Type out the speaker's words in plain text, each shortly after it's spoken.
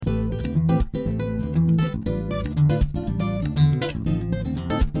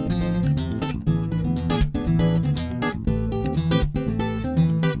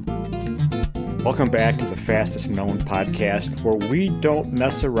Welcome back to the Fastest Known podcast, where we don't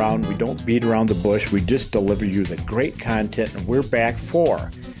mess around, we don't beat around the bush, we just deliver you the great content, and we're back for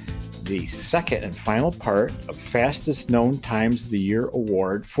the second and final part of Fastest Known Times of the Year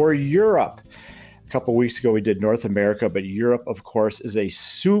award for Europe. A couple of weeks ago, we did North America, but Europe, of course, is a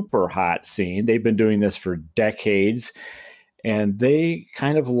super hot scene. They've been doing this for decades, and they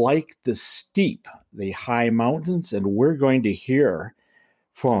kind of like the steep, the high mountains, and we're going to hear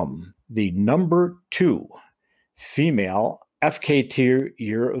from the number 2 female FKT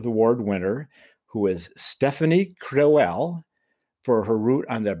Year of the Award winner, who is Stephanie Crewell, for her route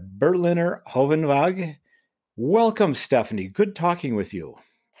on the Berliner Hohenweg. Welcome, Stephanie. Good talking with you.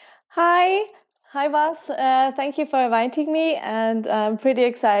 Hi, Vas. Thank you for inviting me, and I'm pretty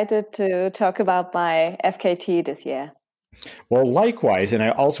excited to talk about my FKT this year. Well, likewise, and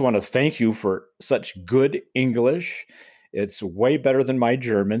I also want to thank you for such good English. It's way better than my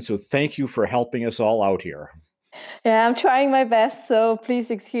German, so thank you for helping us all out here. Yeah, I'm trying my best, so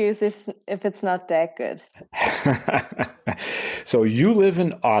please excuse if it's not that good. So you live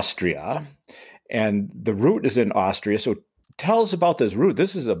in Austria, and the route is in Austria. So tell us about this route.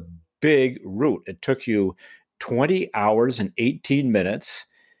 This is a big route. It took you 20 hours and 18 minutes.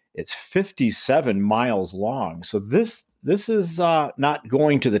 It's 57 miles long. So this is not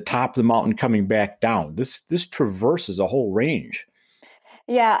going to the top of the mountain, coming back down. This traverses a whole range.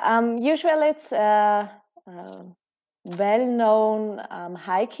 Yeah, usually it's a well-known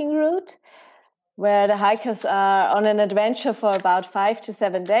hiking route where the hikers are on an adventure for about 5 to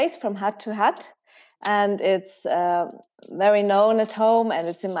 7 days from hut to hut. And it's very known at home, and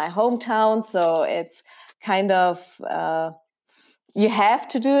it's in my hometown. So it's kind of, you have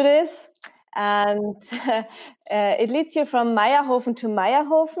to do this. And it leads you from Meierhofen to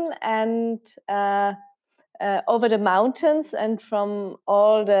Meierhofen, and over the mountains and from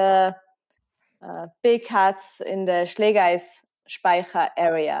all the big huts in the Schlegeisspeicher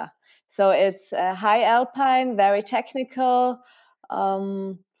area. So it's high alpine, very technical,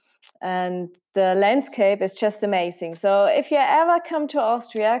 and the landscape is just amazing. So if you ever come to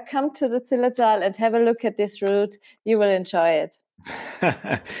Austria, come to the Zillertal and have a look at this route. You will enjoy it.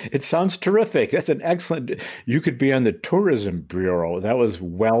 It sounds terrific. That's an excellent. You could be on the tourism bureau. That was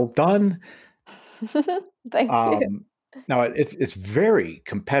well done. Thank you. Now it's very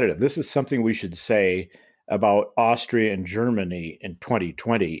competitive. This is something we should say about Austria and Germany in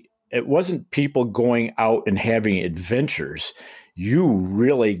 2020. It wasn't people going out and having adventures. You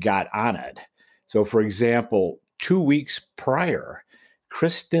really got on it. So, for example, 2 weeks prior,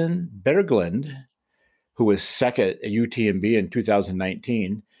 Kristen Berglund, who was second at UTMB in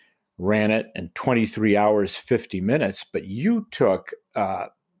 2019, ran it in 23 hours, 50 minutes, but you took,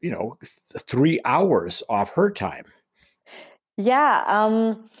 3 hours off her time. Yeah,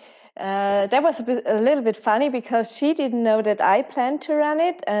 that was a little bit funny because she didn't know that I planned to run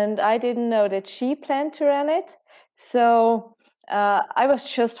it, and I didn't know that she planned to run it. So I was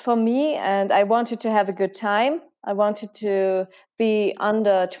just for me, and I wanted to have a good time. I wanted to be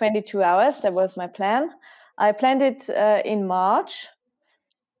under 22 hours. That was my plan. I planned it in March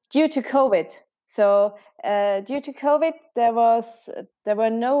due to COVID. So due to COVID, there were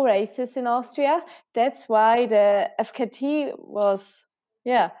no races in Austria. That's why the FKT was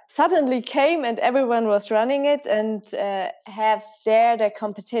suddenly came, and everyone was running it and have their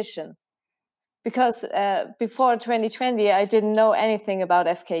competition. Because before 2020, I didn't know anything about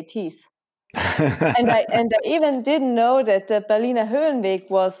FKTs. and I even didn't know that the Berliner Höhenweg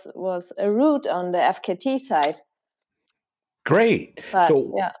was a route on the FKT side. Great. But,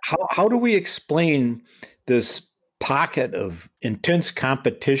 so yeah. how do we explain this pocket of intense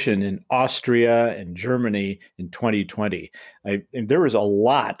competition in Austria and Germany in 2020? And there was a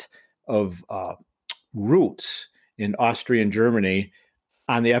lot of routes in Austria and Germany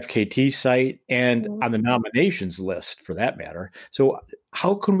on the FKT site and on the nominations list, for that matter. So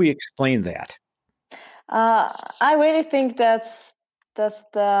how can we explain that? I really think that's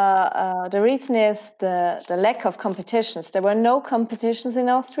the reason is the lack of competitions. There were no competitions in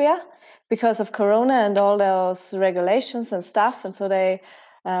Austria because of Corona and all those regulations and stuff, and so the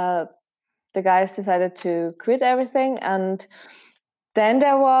guys decided to quit everything. And then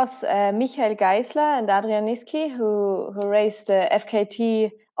there was Michael Geisler and Adrian Niski who raced the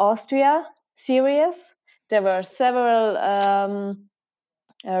FKT Austria series. There were several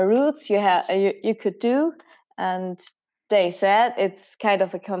routes you could do, and they said it's kind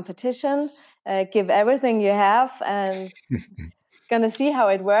of a competition. Give everything you have, and gonna see how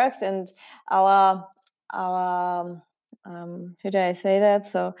it worked. And our how do I say that?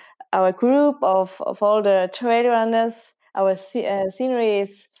 So our group of all the trail runners, our scenery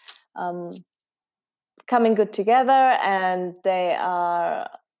is coming good together, and they are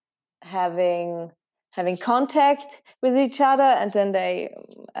having contact with each other, and then they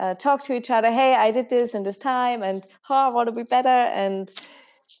talk to each other. Hey, I did this in this time, and I want to be better. And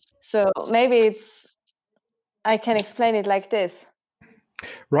so maybe I can explain it like this.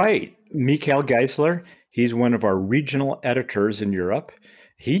 Right. Michael Geisler, he's one of our regional editors in Europe.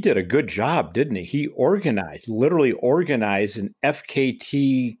 He did a good job, didn't he? He literally organized an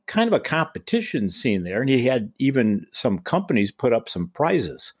FKT kind of a competition scene there. And he had even some companies put up some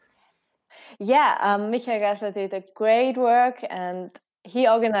prizes. Yeah, Michael Geisler did a great work, and he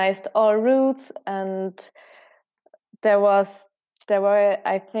organized all routes, and there were,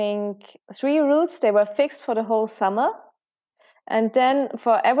 I think, 3 routes. They were fixed for the whole summer. And then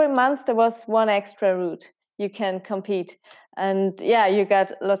for every month, there was 1 extra route you can compete. And yeah, you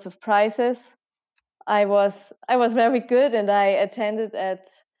got lots of prizes. I was very good, and I attended at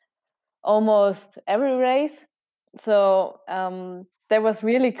almost every race. So that was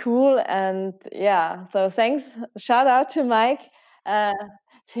really cool. And yeah, so thanks. Shout out to Mike.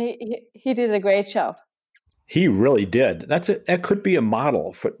 He did a great job. He really did. That could be a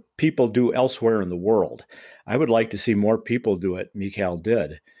model for people do elsewhere in the world. I would like to see more people do it. Michael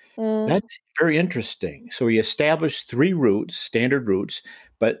did. That's very interesting. So he established 3 routes, standard routes,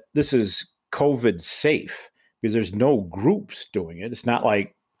 but this is COVID safe because there's no groups doing it. It's not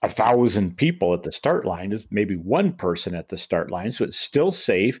like 1,000 people at the start line. It's maybe 1 person at the start line. So it's still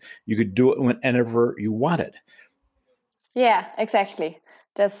safe. You could do it whenever you wanted. Yeah, exactly.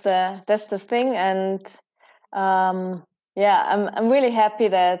 That's the thing. And yeah, I'm really happy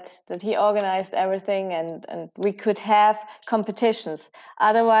that he organized everything, and we could have competitions.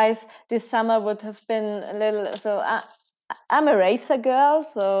 Otherwise, this summer would have been a little. So I'm a racer girl,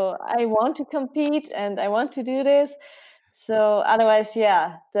 so I want to compete and I want to do this. So otherwise,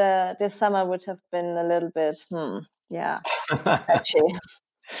 yeah, this summer would have been a little bit, yeah, patchy.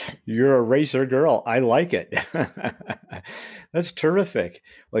 You're a racer girl. I like it. That's terrific.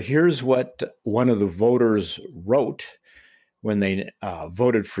 Well, here's what one of the voters wrote when they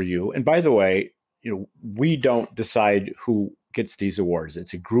voted for you. And by the way, we don't decide who gets these awards.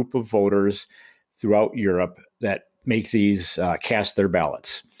 It's a group of voters throughout Europe that make these cast their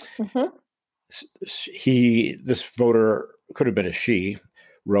ballots. Mm-hmm. This voter could have been a she,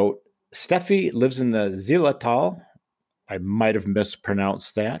 wrote, Steffi lives in the Zillertal. I might have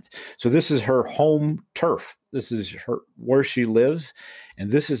mispronounced that. So this is her home turf. This is where she lives.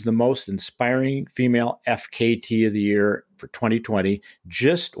 And this is the most inspiring female FKT of the year for 2020.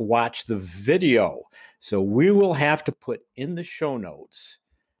 Just watch the video. So we will have to put in the show notes.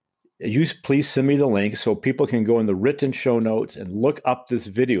 Please send me the link so people can go in the written show notes and look up this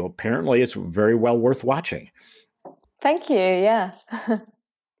video. Apparently, it's very well worth watching. Thank you. Yeah.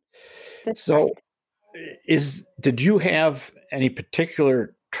 So, did you have any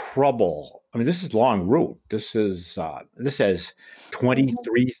particular trouble? I mean, this is long route. This has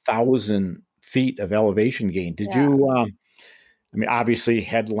 23,000 feet of elevation gain. Did you? I mean, obviously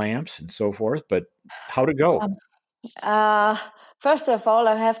headlamps and so forth, but how'd it go? First of all,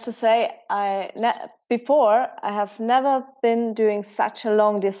 I have to say, before I have never been doing such a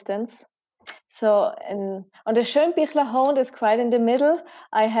long distance. So on the Schönbichler Hohn, is quite in the middle.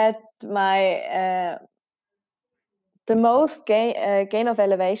 I had my the most gain of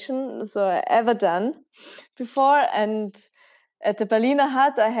elevation so I ever done before, and at the Berliner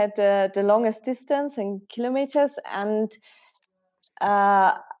Hut I had the longest distance in kilometers, and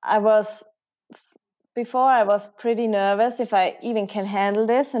I was pretty nervous if I even can handle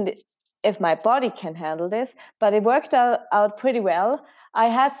this and if my body can handle this, but it worked out pretty well. I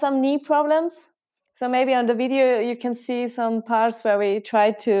had some knee problems, so maybe on the video you can see some parts where we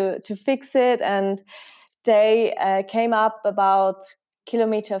tried to fix it, and they came up about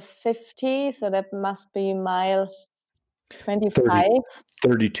kilometer 50, so that must be mile 25.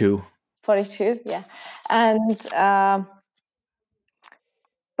 32. 42, yeah. And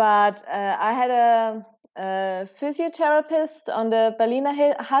but I had a physiotherapist on the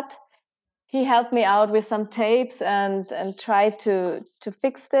Berliner Hut. He helped me out with some tapes and tried to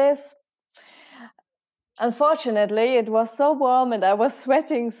fix this. Unfortunately, it was so warm and I was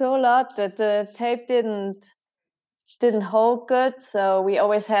sweating so a lot that the tape didn't hold good. So we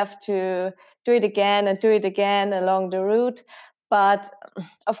always have to do it again and do it again along the route. But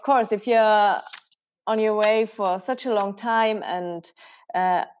of course, if you're on your way for such a long time and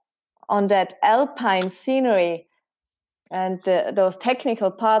on that alpine scenery and those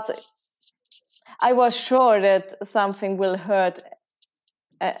technical parts, I was sure that something will hurt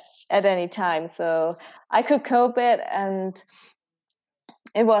at any time. So I could cope it, and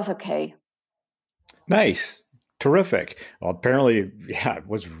it was okay. Nice. Terrific. Well, apparently, yeah, it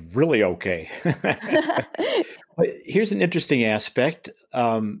was really okay. But here's an interesting aspect.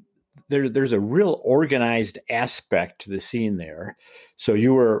 There's a real organized aspect to the scene there. So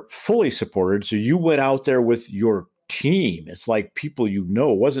you were fully supported. So you went out there with your team. It's like people you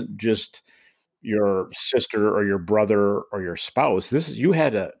know. It wasn't just your sister or your brother or your spouse. You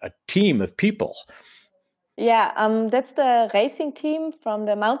had a team of people. Yeah, that's the racing team from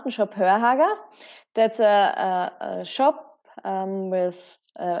the mountain shop Hörhager. That's a shop with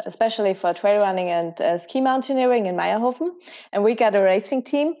especially for trail running and ski mountaineering in Meyerhofen, and we got a racing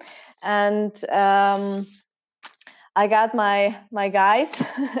team, and I got my guys.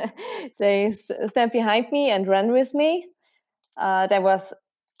 They stand behind me and run with me. That was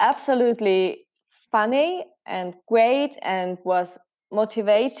absolutely funny and great and was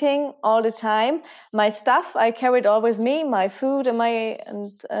motivating all the time. My stuff I carried all with me, my food and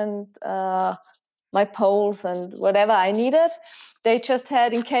my poles and whatever I needed. They just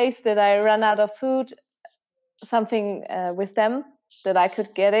had, in case that I run out of food, something with them that I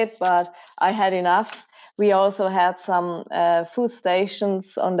could get it, but I had enough. We also had some food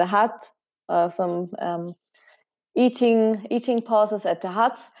stations on the hut, some eating pauses at the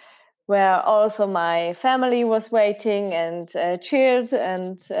huts, where also my family was waiting and cheered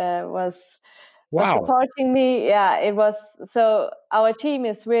and was Wow. supporting me. Yeah, it was. So our team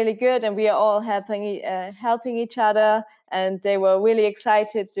is really good, and we are all helping each other. And they were really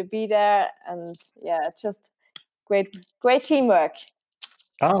excited to be there. And yeah, just great teamwork.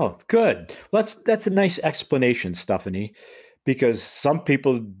 Oh, good. Well, that's a nice explanation, Stephanie, because some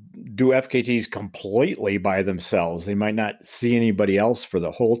people do FKTs completely by themselves. They might not see anybody else for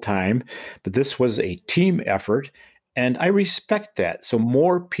the whole time, but this was a team effort, and I respect that. So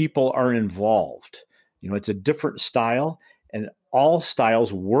more people are involved. It's a different style, and all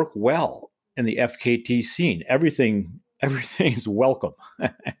styles work well in the FKT scene. Everything is welcome.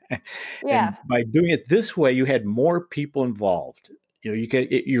 Yeah. And by doing it this way, you had more people involved.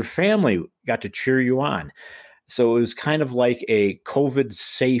 Your family got to cheer you on. So it was kind of like a COVID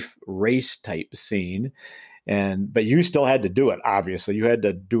safe race type scene. But you still had to do it. Obviously, you had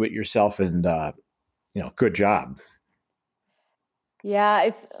to do it yourself, and good job.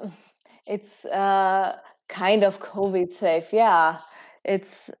 Yeah, it's kind of COVID safe. Yeah,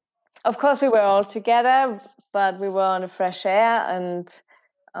 it's of course we were all together, but we were on the fresh air, and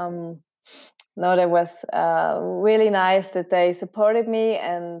um, no, that was really nice that they supported me,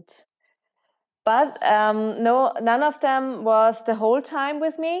 and but no, none of them was the whole time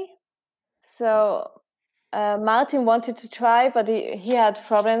with me. So Martin wanted to try, but he had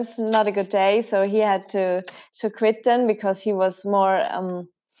problems, not a good day, so he had to quit then because he was more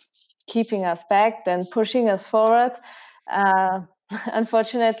keeping us back than pushing us forward, uh,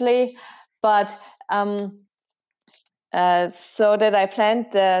 unfortunately. But so that I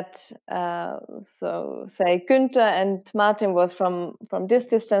planned that. So say Günther and Martin was from this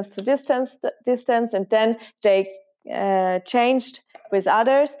distance to distance, and then they changed with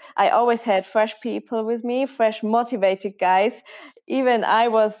others. I always had fresh people with me, fresh motivated guys. Even I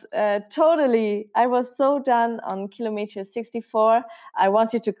was I was so done on kilometer 64. I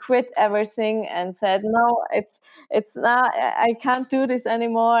wanted to quit everything and said, no, it's not. I can't do this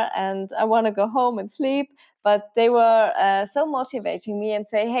anymore, and I want to go home and sleep. But they were so motivating me and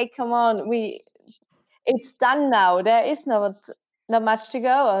say, hey, come on, it's done now, there is not much to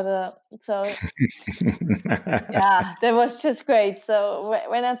go. So yeah, that was just great. So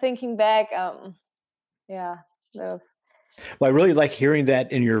when I'm thinking back, yeah, that was. Well, I really like hearing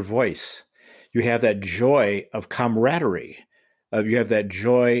that in your voice. You have that joy of camaraderie. You have that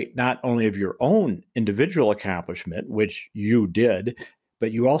joy not only of your own individual accomplishment, which you did,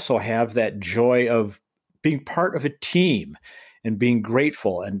 but you also have that joy of being part of a team and being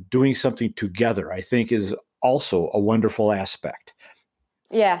grateful and doing something together, I think is also a wonderful aspect.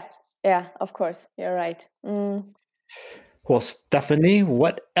 Yeah, of course, you're right. Well, Stephanie,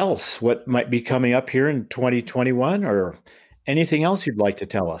 what else? What might be coming up here in 2021 or anything else you'd like to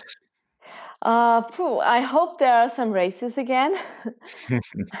tell us? I hope there are some races again.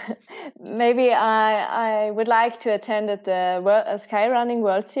 Maybe I would like to attend at the Skyrunning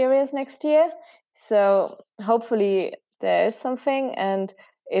World Series next year. So hopefully there is something, and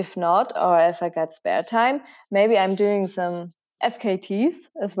if not, or if I got spare time, maybe I'm doing some FKTs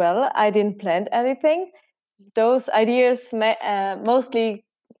as well. I didn't plan anything. Those ideas mostly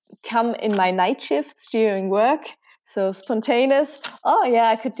come in my night shifts during work. So spontaneous. Oh yeah,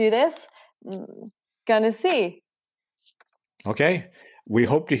 I could do this. Gonna see. Okay. We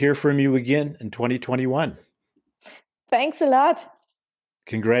hope to hear from you again in 2021. Thanks a lot.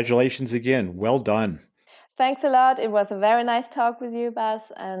 Congratulations again. Well done. Thanks a lot. It was a very nice talk with you,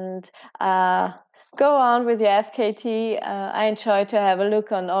 Bas, and go on with your FKT. I enjoy to have a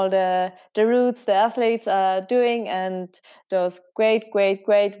look on all the routes the athletes are doing and those great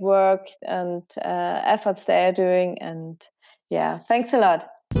work and efforts they are doing. And yeah, thanks a lot.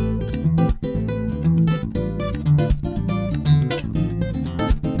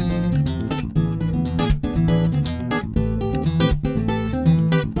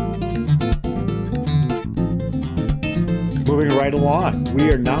 Moving right along,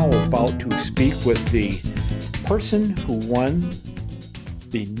 we are now about to speak with the person who won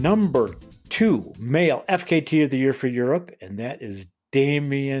the number 2 male FKT of the year for Europe, and that is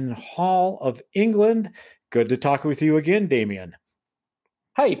Damian Hall of England. Good to talk with you again, Damian.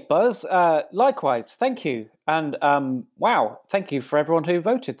 Hey, Buzz. Likewise, thank you. And wow, thank you for everyone who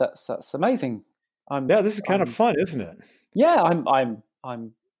voted. That's amazing. This is kind of fun, isn't it? Yeah,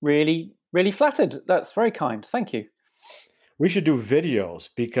 I'm really flattered. That's very kind. Thank you. We should do videos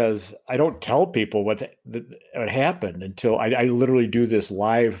because I don't tell people what happened until I literally do this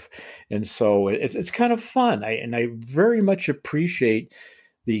live, and so it's kind of fun. I very much appreciate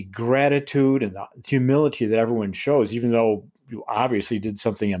the gratitude and the humility that everyone shows, even though you obviously did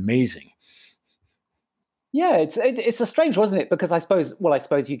something amazing. Yeah, it's a strange, wasn't it? Because I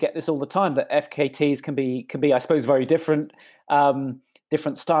suppose you get this all the time, that FKTs can be I suppose very different,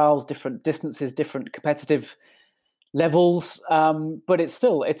 different styles, different distances, different competitive levels, but it's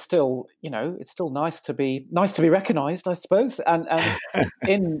still it's still nice to be recognized, I suppose. And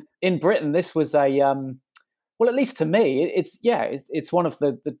in Britain, this was a well, at least to me, it's one of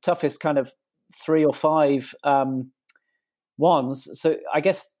the toughest kind of 3 or 5 ones. So I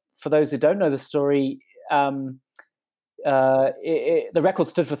guess for those who don't know the story, the record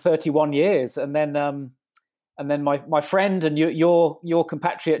stood for 31 years, and then my friend and your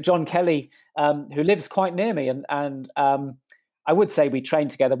compatriot John Kelly, who lives quite near me, and I would say we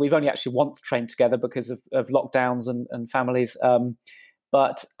trained together. We've only actually once trained together because of lockdowns and families,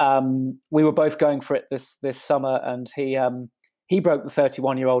 but we were both going for it this summer, and he broke the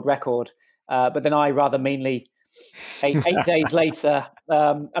 31-year-old record, but then I rather meanly eight days later.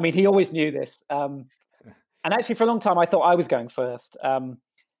 I mean, he always knew this, and actually for a long time I thought I was going first.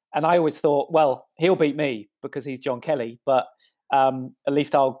 And I always thought, well, he'll beat me because he's John Kelly, but at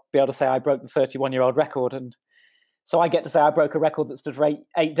least I'll be able to say I broke the 31-year-old record. And so I get to say I broke a record that stood for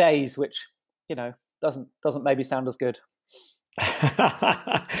eight days, which, doesn't maybe sound as good.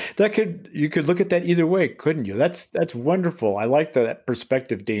 You could look at that either way, couldn't you? That's wonderful. I like that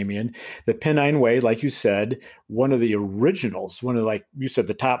perspective, Damian. The Pennine Way, like you said, one of the originals, one of, like you said,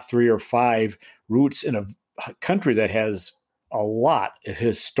 the top 3 or 5 routes in a country that has a lot of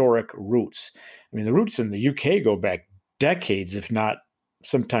historic roots. I mean, the roots in the UK go back decades, if not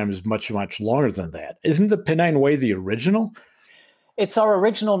sometimes much longer than that. Isn't the Pennine Way the original? It's our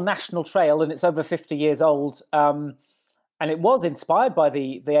original national trail, and it's over 50 years old. And it was inspired by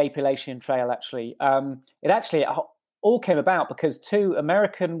the Appalachian Trail, actually. It all came about because 2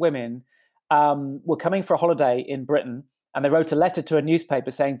 American women were coming for a holiday in Britain, and they wrote a letter to a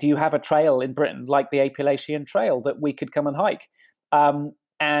newspaper saying, do you have a trail in Britain like the Appalachian Trail that we could come and hike?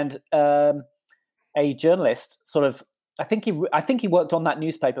 And a journalist sort of, I think he worked on that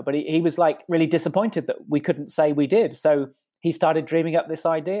newspaper, but he was like really disappointed that we couldn't say we did. So he started dreaming up this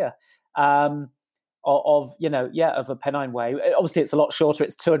idea of a Pennine Way. Obviously, it's a lot shorter.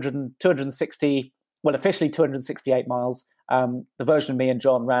 It's 260, well, officially 268 miles. The version me and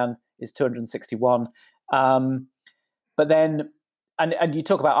John ran is 261. But then, and you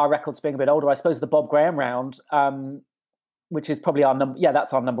talk about our records being a bit older. I suppose the Bob Graham round, which is probably our number. Yeah,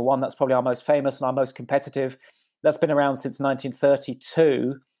 that's our number 1. That's probably our most famous and our most competitive. That's been around since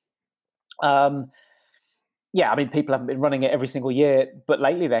 1932. I mean, people haven't been running it every single year, but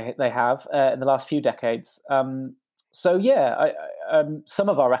lately they have in the last few decades. Some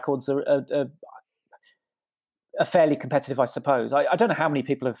of our records are fairly competitive, I suppose. I don't know how many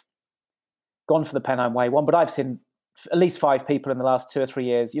people have gone for the Pennine Way one, but I've seen at least 5 people in the last 2 or 3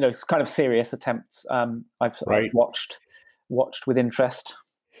 years. It's kind of serious attempts. I've watched with interest.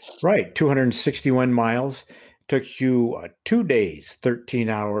 Right, 261 miles. Took you 2 days, 13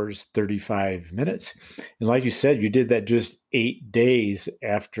 hours, 35 minutes. And like you said, you did that just 8 days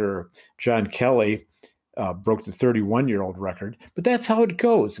after John Kelly broke the 31-year-old record. But that's how it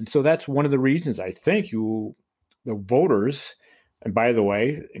goes. And so that's one of the reasons I think the voters, and by the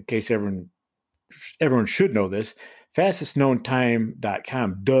way, in case everyone should know this,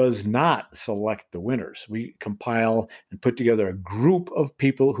 fastestknowntime.com does not select the winners. We compile and put together a group of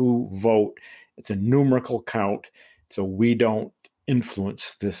people who vote. It's a numerical count, so we don't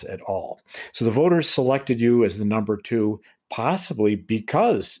influence this at all. So the voters selected you as the number 2, possibly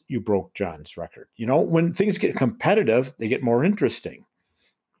because you broke John's record. You know, when things get competitive, they get more interesting.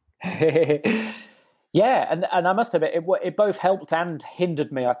 Yeah, and I must admit, it both helped and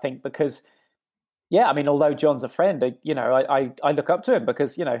hindered me, I think, because, yeah, I mean, although John's a friend, I look up to him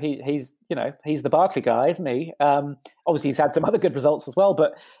because, he's the Barkley guy, isn't he? Obviously, he's had some other good results as well,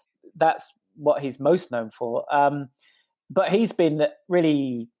 but that's what he's most known for. But he's been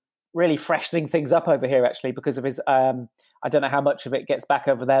really, really freshening things up over here, actually, because of his, I don't know how much of it gets back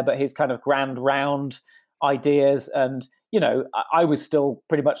over there, but his kind of grand round ideas. And, I was still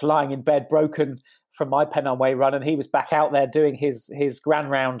pretty much lying in bed broken from my Pennine Way run, and he was back out there doing his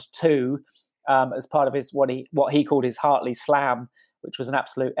grand round 2 as part of his what he called his Hartley Slam, which was an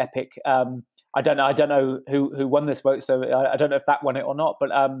absolute epic. I don't know who won this vote, so I don't know if that won it or not. But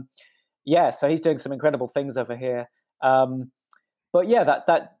yeah, so he's doing some incredible things over here. But yeah,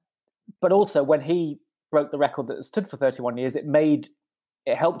 but also when he broke the record that stood for 31 years,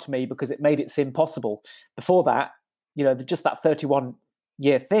 it helped me because it made it seem possible. Before that, just that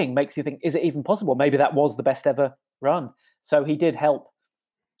 31-year thing makes you think, is it even possible? Maybe that was the best ever run. So he did help.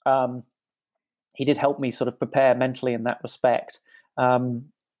 He did help me sort of prepare mentally in that respect.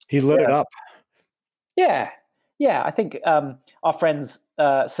 He lit it up. Yeah. I think our friends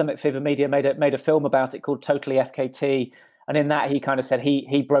Summit Fever Media made a film about it called Totally FKT, and in that he kind of said he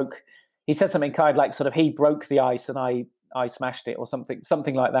said something kind of like sort of he broke the ice and I smashed it or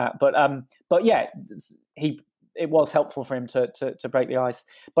something like that. But yeah, it was helpful for him to break the ice.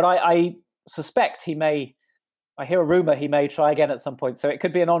 But I suspect I hear a rumor he may try again at some point. So it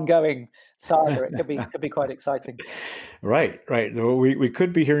could be an ongoing saga. It could be quite exciting. Right. We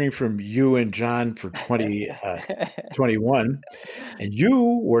could be hearing from you and John for 2021. And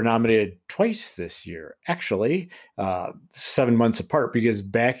you were nominated twice this year, actually, 7 months apart, because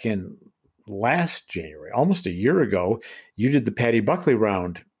back in last January, almost a year ago, you did the Paddy Buckley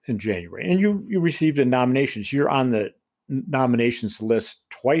round in January, and you received a nomination. So you're on the nominations list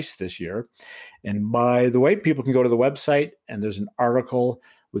twice this year. And by the way, people can go to the website, and there's an article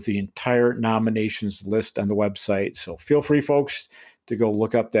with the entire nominations list on the website. So feel free, folks, to go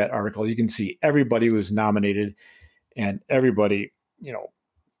look up that article. You can see everybody who was nominated, and everybody,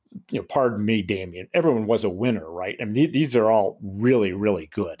 pardon me, Damien, everyone was a winner, right? I mean, these are all really, really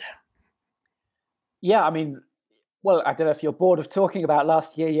good. Yeah, I mean, well, I don't know if you're bored of talking about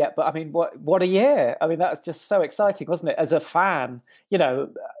last year yet, but I mean, what a year. I mean, that's just so exciting, wasn't it? As a fan,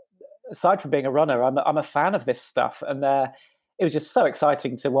 aside from being a runner, I'm a fan of this stuff. And it was just so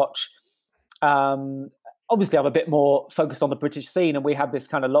exciting to watch. Obviously, I'm a bit more focused on the British scene, and we had this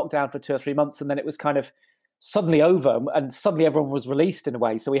kind of lockdown for 2 or 3 months, and then it was kind of suddenly over, and suddenly everyone was released in a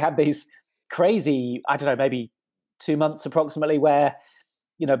way. So we had these crazy, I don't know, maybe 2 months approximately where,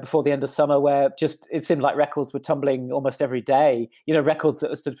 before the end of summer, where just it seemed like records were tumbling almost every day, records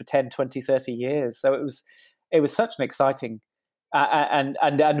that stood for 10, 20, 30 years. So it was such an exciting, and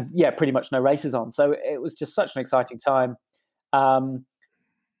yeah, pretty much no races on. So it was just such an exciting time.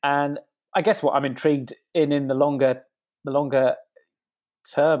 And I guess what I'm intrigued in the longer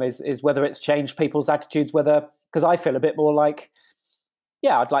term is whether it's changed people's attitudes, because I feel a bit more like,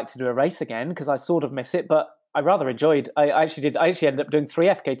 yeah, I'd like to do a race again because I sort of miss it, but I rather enjoyed. I actually ended up doing 3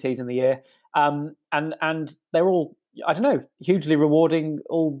 FKTs in the year, and they're all, I don't know, hugely rewarding,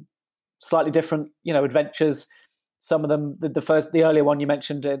 all slightly different, adventures. Some of them, the earlier one you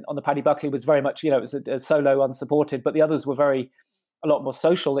mentioned on the Paddy Buckley was very much, it was a solo, unsupported, but the others were a lot more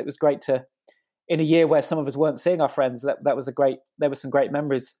social. It was great to, in a year where some of us weren't seeing our friends, there were some great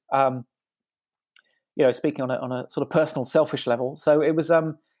memories. Speaking on a sort of personal, selfish level. So it was,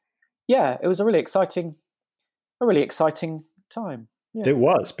 it was a really exciting time. Yeah. It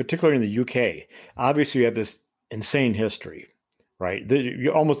was, particularly in the UK. Obviously, you have this insane history, right?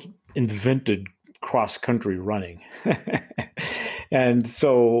 You almost invented cross-country running. And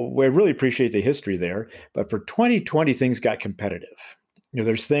so we really appreciate the history there. But for 2020, things got competitive.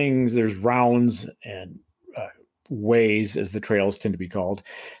 There's rounds and ways, as the trails tend to be called,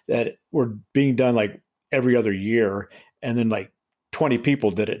 that were being done like every other year. And then like 20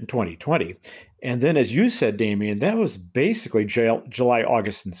 people did it in 2020. And then, as you said, Damien, that was basically July,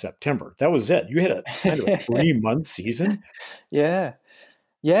 August, and September. That was it. You had a kind of a 3-month season. Yeah.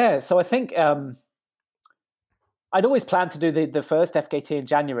 So I think I'd always planned to do the first FKT in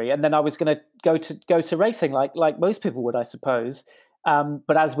January, and then I was going to go to racing like most people would, I suppose.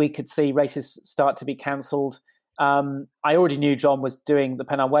 But as we could see races start to be cancelled, I already knew John was doing the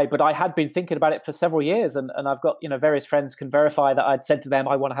Pennine Way, but I had been thinking about it for several years, and I've got various friends can verify that I'd said to them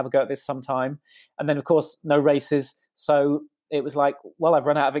I want to have a go at this sometime, and then of course no races, so it was like, well, I've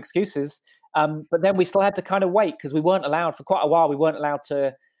run out of excuses. But then we still had to kind of wait because we weren't allowed for quite a while. We weren't allowed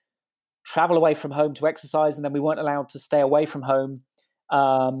to travel away from home to exercise, and then we weren't allowed to stay away from home.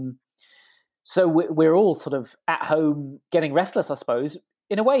 So we're all sort of at home getting restless, I suppose,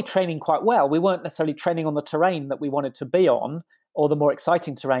 in a way training quite well. We weren't necessarily training on the terrain that we wanted to be on, or the more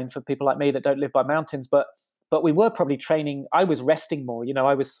exciting terrain for people like me that don't live by mountains, but we were probably training. I was resting more.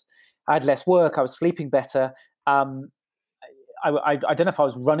 I had less work. I was sleeping better. I don't know if I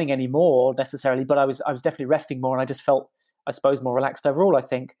was running any more necessarily, but I was definitely resting more, and I just felt, I suppose, more relaxed overall, I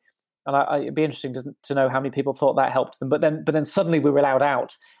think. And it'd be interesting to know how many people thought that helped them. But then suddenly we were allowed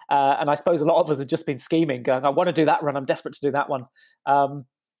out, and I suppose a lot of us had just been scheming, going, "I want to do that run. I'm desperate to do that one," and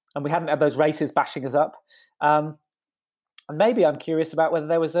we hadn't had those races bashing us up. And maybe I'm curious about whether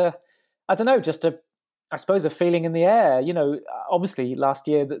there was I suppose a feeling in the air. Obviously last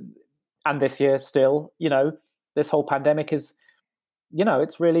year and this year still, this whole pandemic is,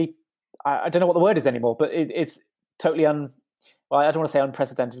 it's really, I don't know what the word is anymore, but it's totally well, I don't want to say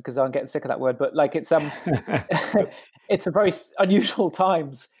unprecedented because I'm getting sick of that word, but like it's it's a very unusual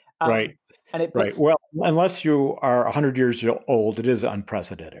times. Right. And it right. Well, unless you are 100 years old, it is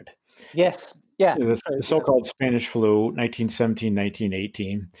unprecedented. Yes. Yeah. The so-called Spanish flu, 1917,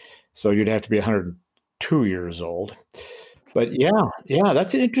 1918. So you'd have to be 102 years old. But yeah,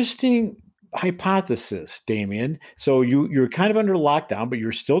 that's an interesting hypothesis, Damien. So you're kind of under lockdown, but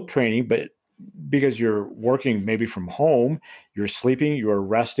you're still training, but because you're working maybe from home, you're sleeping, you're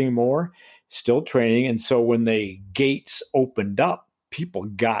resting more, still training. And so when the gates opened up, people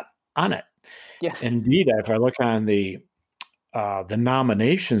got on it. Yes. Indeed, if I look on the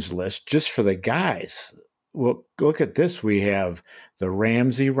nominations list just for the guys, well, look at this. We have the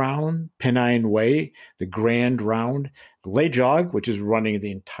Ramsey Round, Pennine Way, the Grand Round, the Le Jog, which is running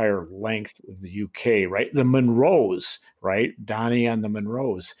the entire length of the UK, right? The Munros, right? Donnie on the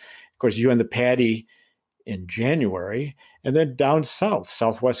Munros. Of course, you and the Paddy in January. And then down south,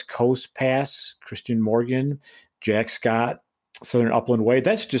 Southwest Coast Pass, Christian Morgan, Jack Scott, Southern Upland Way.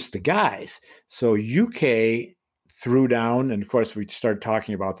 That's just the guys. So UK threw down, and of course, we started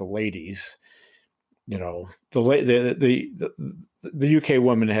talking about the ladies. The UK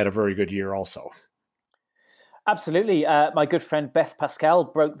women had a very good year also. Absolutely. My good friend Beth Pascal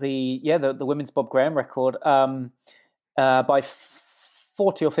broke the women's Bob Graham record by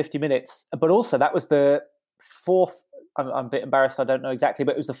 40 or 50 minutes. But also that was the fourth, I'm a bit embarrassed, I don't know exactly,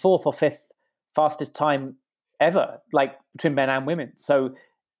 but it was the fourth or fifth fastest time ever, like between men and women. So,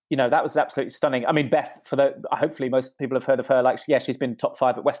 that was absolutely stunning. I mean, Beth, hopefully most people have heard of her. Like, yeah, she's been top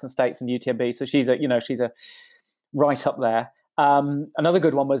 5 at Western States and UTMB. So she's a right up there. Another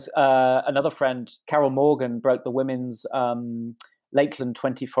good one was another friend, Carol Morgan, broke the women's Lakeland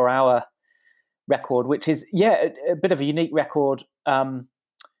 24-hour record, which is, a bit of a unique record,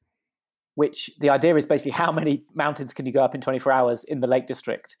 which the idea is basically how many mountains can you go up in 24 hours in the Lake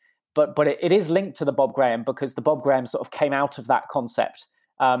District. But it is linked to the Bob Graham because the Bob Graham sort of came out of that concept,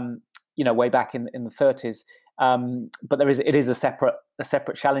 way back in the 30s. But it is a separate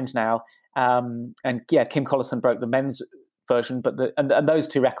challenge now. And Kim Collison broke the men's version, but and those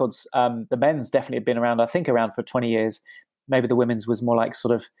two records, the men's definitely have been around for 20 years. Maybe the women's was more like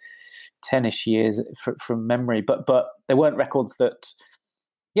sort of 10-ish years from memory, but there weren't records that,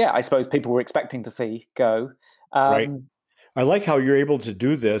 I suppose people were expecting to see go. Right. I like how you're able to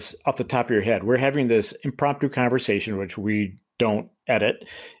do this off the top of your head. We're having this impromptu conversation, which we don't edit,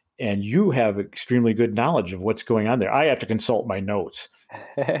 and you have extremely good knowledge of what's going on there. I have to consult my notes.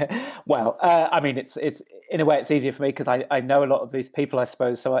 Well, I mean, it's in a way it's easier for me because I know a lot of these people, I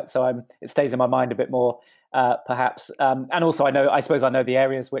suppose. So it stays in my mind a bit more, perhaps. And also, I suppose I know the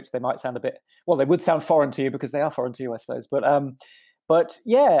areas which they might sound a bit. Well, they would sound foreign to you because they are foreign to you, I suppose. But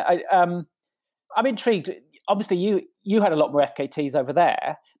yeah, I'm intrigued. Obviously, you had a lot more FKTs over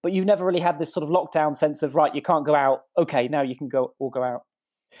there, but you never really had this sort of lockdown sense of, right, you can't go out. Okay, now you can go out.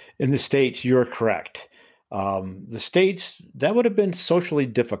 In the States, you're correct. The States, that would have been socially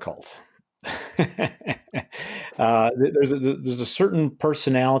difficult. There's a certain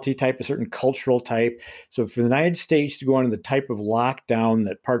personality type, a certain cultural type. So for the United States to go on the type of lockdown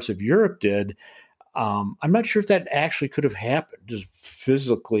that parts of Europe did, I'm not sure if that actually could have happened, just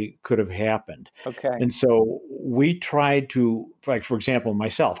physically could have happened. Okay. And so we tried to, like, for example,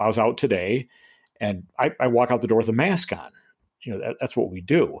 myself, I was out today and I walk out the door with a mask on. That's what we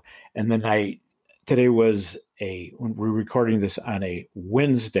do. And then today was when we're recording this on a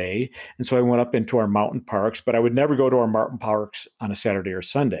Wednesday. And so I went up into our mountain parks, but I would never go to our mountain parks on a Saturday or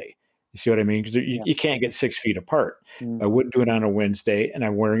Sunday You see what I mean? Because you can't get 6 feet apart. I wouldn't do it on a Wednesday, and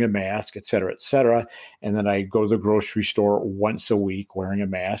I'm wearing a mask, et cetera, et cetera. And then I go to the grocery store once a week wearing a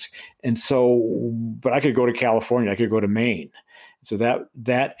mask. And so, but I could go to California, I could go to Maine. So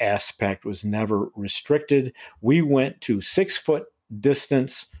that aspect was never restricted. We went to 6 foot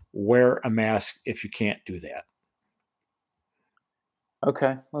distance, wear a mask if you can't do that.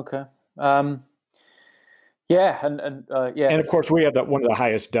 Okay. Yeah, and of course we have one of the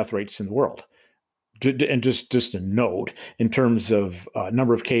highest death rates in the world. And just a note, in terms of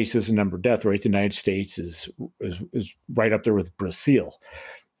number of cases and number of death rates, the United States is right up there with Brazil.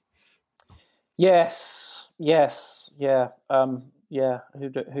 Yes, yeah.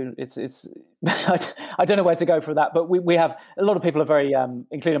 It's I don't know where to go for that, but we have a lot of people are very,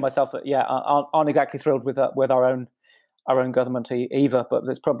 including myself, aren't exactly thrilled with our own government either, but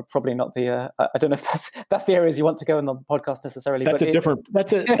that's probably not the. I don't know if that's the areas you want to go in the podcast necessarily. That's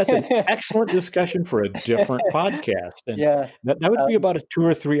an excellent discussion for a different podcast. And that would be about a 2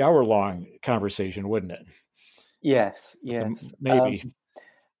 or 3 hour long conversation, wouldn't it? Yes, maybe.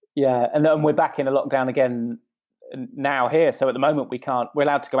 And then we're back in a lockdown again now here. So at the moment we're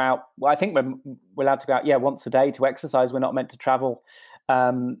allowed to go out. Well, I think we're allowed to go out, once a day to exercise. We're not meant to travel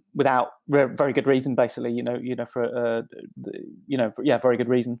without very good reason, basically, for very good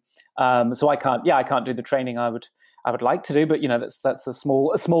reason. So I can't do the training I would like to do, but that's a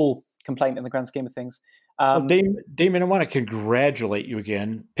small complaint in the grand scheme of things. Well, Damon, I want to congratulate you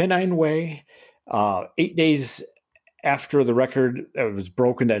again. Pennine Way, 8 days after the record was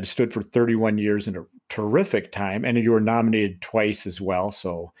broken, that stood for 31 years in a terrific time, and you were nominated twice as well.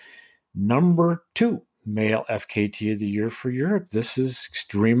 So number 2 male FKT of the year for Europe. This is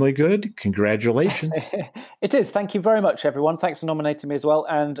extremely good. Congratulations. It is. Thank you very much, everyone. Thanks for nominating me as well.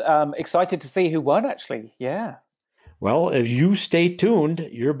 And excited to see who won, actually. Yeah. Well, if you stay tuned,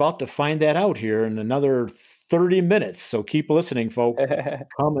 you're about to find that out here in another 30 minutes. So keep listening, folks. It's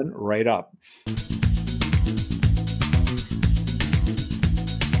coming right up.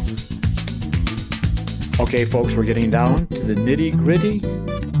 Okay, folks, we're getting down to the nitty-gritty.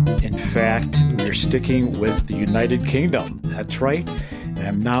 In fact, we're sticking with the United Kingdom. That's right. And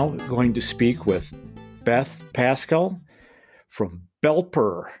I'm now going to speak with Beth Pascal from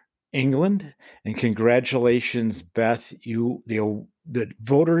Belper, England. And congratulations, Beth. The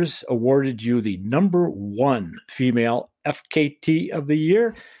voters awarded you the number 1 female FKT of the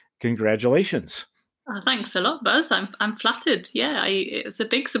year. Congratulations. Oh, thanks a lot, Buzz. I'm flattered. Yeah, it's a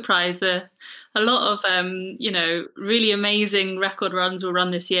big surprise. A lot of really amazing record runs were run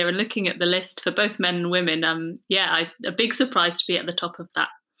this year, and looking at the list for both men and women, a big surprise to be at the top of that.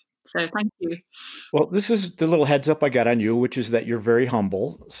 So thank you. Well, this is the little heads up I got on you, which is that you're very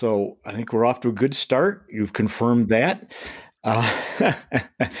humble. So I think we're off to a good start. You've confirmed that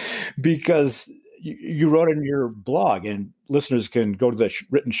because you wrote in your blog, and listeners can go to the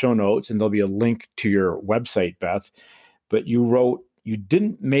written show notes and there'll be a link to your website, Beth. But you wrote, you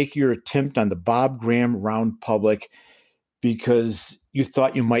didn't make your attempt on the Bob Graham round public because you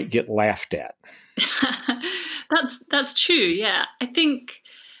thought you might get laughed at. That's true. Yeah. I think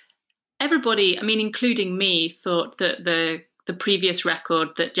everybody, including me, thought that the previous record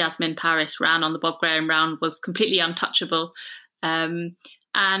that Jasmine Paris ran on the Bob Graham round was completely untouchable. And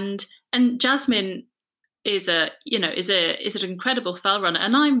Jasmine is an incredible fell runner,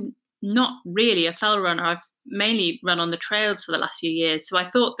 and I'm not really a fell runner. I've mainly run on the trails for the last few years. So I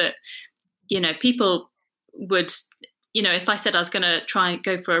thought that, people would, if I said I was going to try and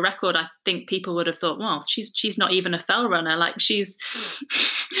go for a record, I think people would have thought, well, she's not even a fell runner. Like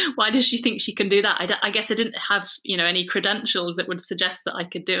why does she think she can do that? I guess I didn't have, any credentials that would suggest that I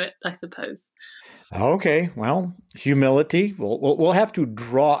could do it, I suppose. Okay, well, humility. We'll have to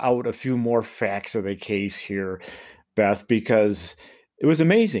draw out a few more facts of the case here, Beth, because it was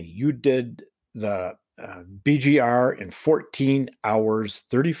amazing. You did the BGR in 14 hours,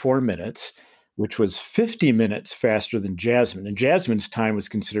 34 minutes, which was 50 minutes faster than Jasmine. And Jasmine's time was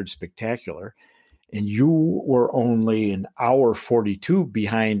considered spectacular. And you were only an hour 42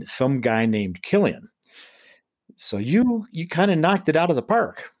 behind some guy named Killian. So you kind of knocked it out of the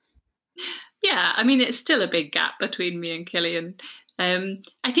park. Yeah, it's still a big gap between me and Killian.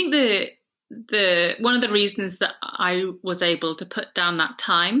 I think the one of the reasons that I was able to put down that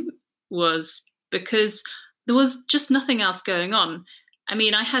time was because there was just nothing else going on.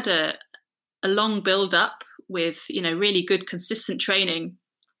 I had a long build up with, really good, consistent training.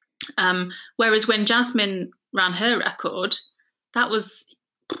 Whereas when Jasmine ran her record, that was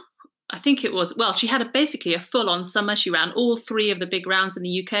I think it was, well, she had basically a full-on summer. She ran all 3 of the big rounds in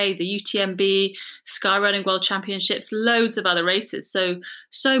the UK, the UTMB, Skyrunning World Championships, loads of other races.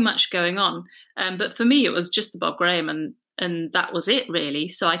 So much going on. But for me, it was just the Bob Graham, and that was it, really.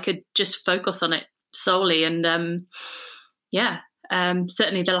 So I could just focus on it solely. And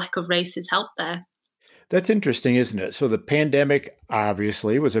certainly the lack of races helped there. That's interesting, isn't it? So the pandemic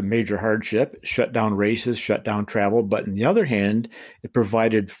obviously was a major hardship, shut down races, shut down travel, but on the other hand, it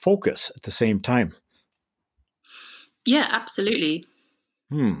provided focus at the same time. Yeah, absolutely.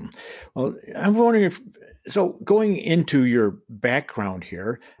 Well, I'm wondering so going into your background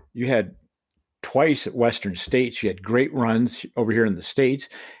here, you had twice at Western States, you had great runs over here in the States.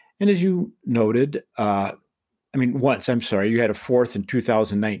 And as you noted, once, you had a 4th in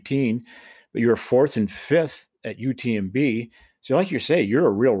 2019. But you're 4th and 5th at UTMB. So like you say, you're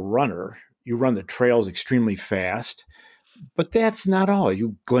a real runner. You run the trails extremely fast. But that's not all.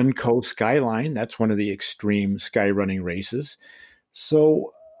 You Glencoe Skyline, that's one of the extreme sky running races.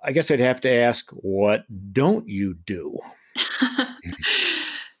 So I guess I'd have to ask, what don't you do?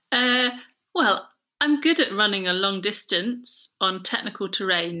 Well, I'm good at running a long distance on technical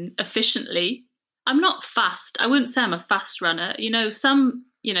terrain efficiently. I'm not fast. I wouldn't say I'm a fast runner. Some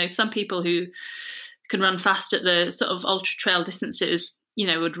people who can run fast at the sort of ultra trail distances,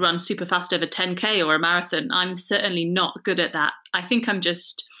 would run super fast over 10K or a marathon. I'm certainly not good at that. I think I'm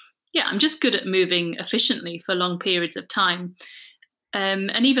just good at moving efficiently for long periods of time.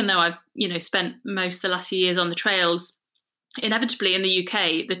 And even though I've, spent most of the last few years on the trails, inevitably in the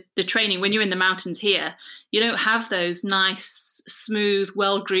UK, the training, when you're in the mountains here, you don't have those nice, smooth,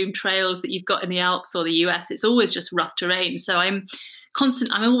 well-groomed trails that you've got in the Alps or the US. It's always just rough terrain. So I'm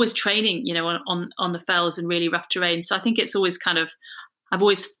always training, on the fells and really rough terrain. So I think it's always I've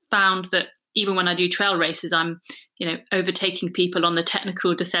always found that even when I do trail races, I'm, overtaking people on the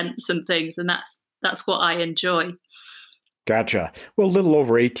technical descents and things. And that's what I enjoy. Gotcha. Well, a little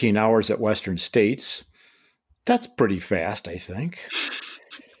over 18 hours at Western States. That's pretty fast, I think.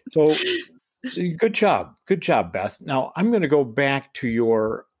 So good job. Good job, Beth. Now I'm going to go back to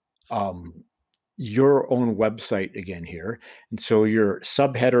your own website again here. And so your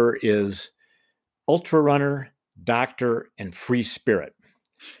subheader is Ultra Runner, Doctor, and Free Spirit.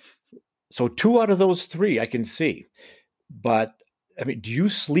 So 2 out of those 3 I can see. But do you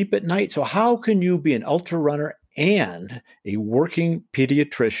sleep at night? So how can you be an ultra runner and a working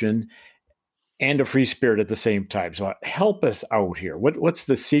pediatrician and a free spirit at the same time? So help us out here. What's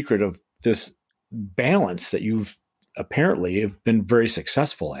the secret of this balance that you've apparently have been very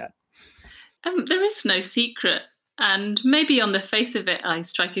successful at? There is no secret. And maybe on the face of it, I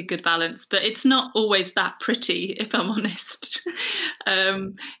strike a good balance, but it's not always that pretty, if I'm honest.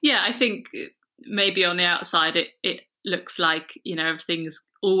 I think maybe on the outside, it looks like, everything's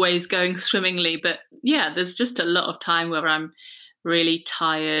always going swimmingly. But yeah, there's just a lot of time where I'm really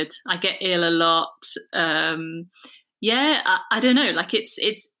tired. I get ill a lot. I don't know. Like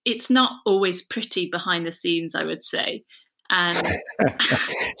it's not always pretty behind the scenes, I would say. And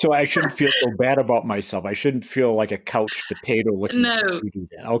so I shouldn't feel so bad about myself. I shouldn't feel like a couch potato. No, do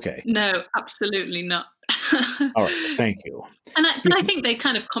that. Okay. No, absolutely not. All right. Thank you. But I think they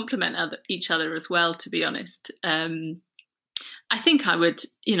kind of complement each other as well, to be honest. I think I would,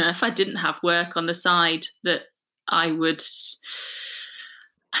 if I didn't have work on the side, that I would,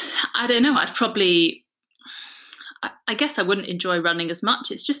 I don't know, I guess I wouldn't enjoy running as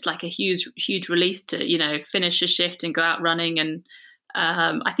much. It's just like a huge release to, finish a shift and go out running. And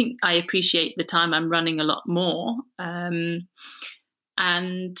I think I appreciate the time I'm running a lot more. And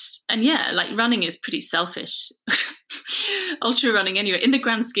like running is pretty selfish. Ultra running anyway, in the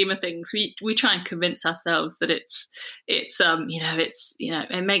grand scheme of things, we try and convince ourselves that it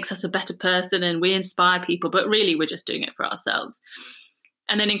makes us a better person and we inspire people, but really we're just doing it for ourselves.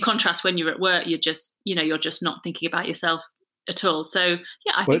 And then in contrast, when you're at work, you're just not thinking about yourself at all. So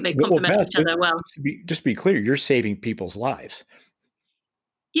yeah, I think they complement each other well. Just to be clear, you're saving people's lives.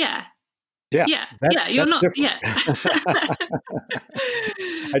 Yeah. Yeah. You're not. Different. Yeah.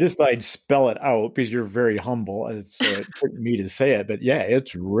 I just thought I'd spell it out because you're very humble. So it took me to say it, but yeah,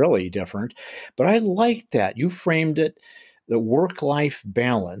 it's really different. But I like that you framed it. The work-life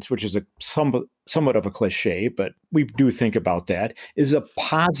balance, which is somewhat of a cliche, but we do think about that, is a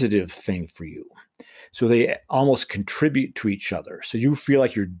positive thing for you. So they almost contribute to each other. So you feel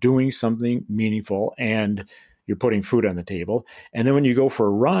like you're doing something meaningful and you're putting food on the table. And then when you go for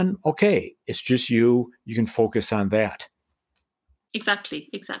a run, okay, it's just you can focus on that. Exactly.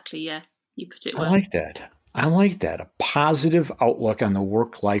 Yeah, you put it well. I like that. A positive outlook on the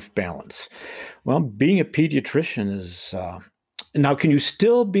work-life balance. Well, being a pediatrician is Now, can you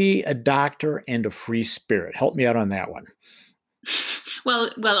still be a doctor and a free spirit? Help me out on that one. Well,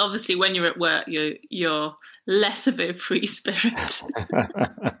 obviously, when you're at work, you're less of a free spirit.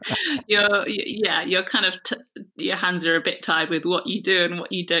 You're kind of your hands are a bit tied with what you do and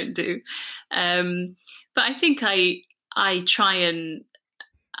what you don't do. But I think I try and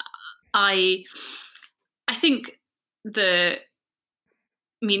I think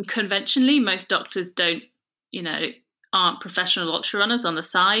conventionally, most doctors don't, aren't professional ultra runners on the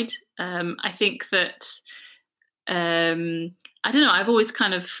side. I think that, I don't know, I've always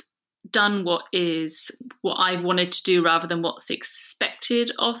kind of done what I wanted to do rather than what's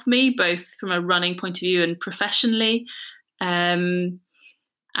expected of me, both from a running point of view and professionally. And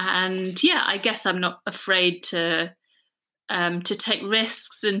yeah, I guess I'm not afraid to take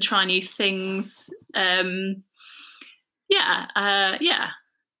risks and try new things.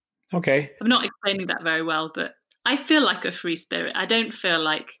 Okay. I'm not explaining that very well, but I feel like a free spirit. I don't feel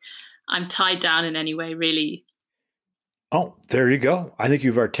like I'm tied down in any way, really. Oh, there you go. I think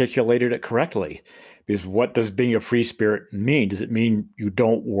you've articulated it correctly. Because what does being a free spirit mean? Does it mean you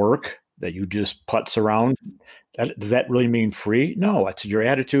don't work, that you just putz around? Does that really mean free? No, it's your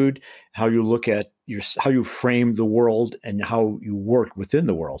attitude, how you look at how you frame the world and how you work within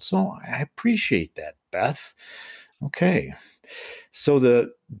the world. So I appreciate that, Beth. Okay. So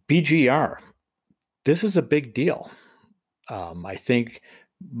the BGR, this is a big deal. I think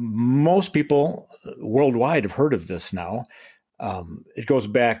most people worldwide have heard of this now. It goes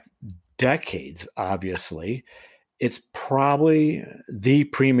back decades, obviously. It's probably the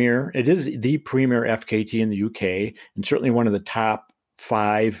premier FKT in the UK, and certainly one of the top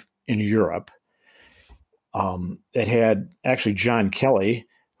 5 in Europe. It had actually John Kelly,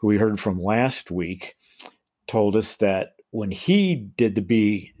 who we heard from last week, told us that when he did the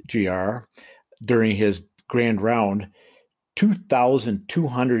BGR during his grand round,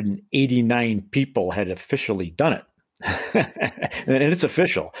 2,289 people had officially done it. And it's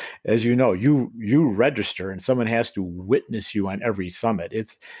official. As you know, you register and someone has to witness you on every summit.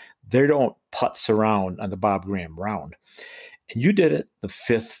 They don't putz around on the Bob Graham round. And you did it the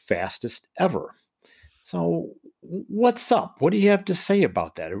 5th fastest ever. So what's up? What do you have to say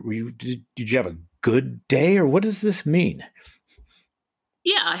about that? Did you have a good day, or what does this mean?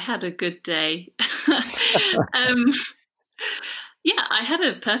 Yeah, I had a good day. Yeah, I had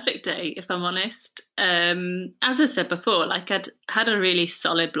a perfect day, if I'm honest. As I said before, like I'd had a really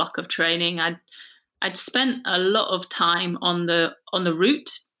solid block of training. I'd spent a lot of time on the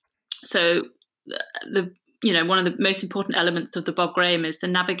route. So one of the most important elements of the Bob Graham is the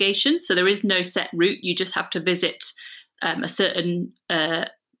navigation. So there is no set route. You just have to visit a certain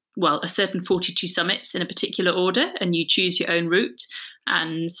 42 summits in a particular order, and you choose your own route.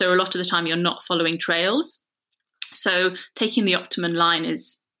 And so a lot of the time you're not following trails. So taking the optimum line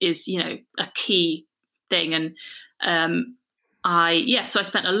is a key thing. And so I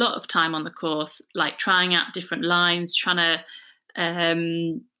spent a lot of time on the course, like trying out different lines, trying to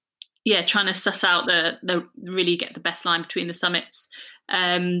suss out the really get the best line between the summits.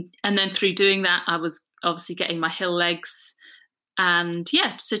 And then through doing that, I was obviously getting my hill legs. And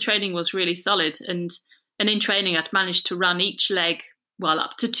so training was really solid. And in training, I'd managed to run each leg,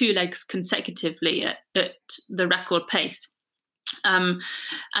 up to 2 legs consecutively at the record pace. And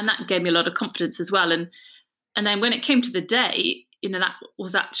that gave me a lot of confidence as well. And then when it came to the day, that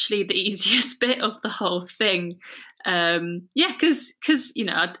was actually the easiest bit of the whole thing. Because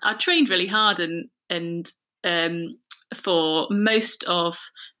I trained really hard and for most of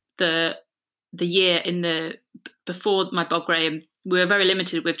the year before my Bob Graham, we were very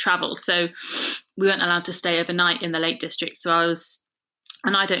limited with travel. So we weren't allowed to stay overnight in the Lake District. So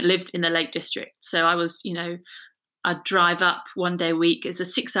I don't live in the Lake District. So I was, I'd drive up one day a week. It's a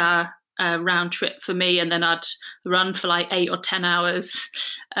 6-hour round trip for me. And then I'd run for like 8 or 10 hours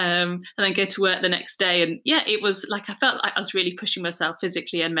and then go to work the next day. And it was like, I felt like I was really pushing myself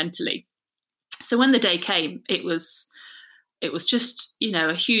physically and mentally. So when the day came, it was just,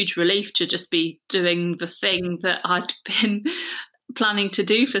 a huge relief to just be doing the thing that I'd been planning to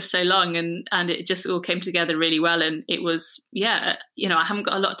do for so long, and it just all came together really well. And it was I haven't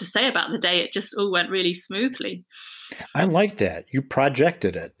got a lot to say about the day. It just all went really smoothly. I like that. You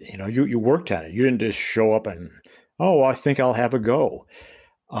projected it. You worked at it. You didn't just show up and I think I'll have a go.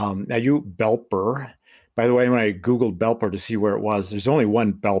 Now you Belper. By the way, when I Googled Belper to see where it was, there's only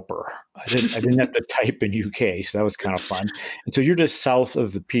one Belper. I didn't have to type in UK, so that was kind of fun. And so you're just south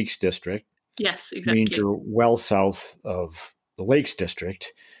of the Peaks District. Yes, exactly. Means you're well south of the Lakes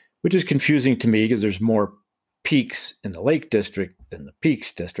District, which is confusing to me because there's more peaks in the Lake District than the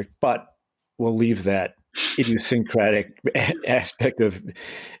Peaks District, but we'll leave that idiosyncratic aspect of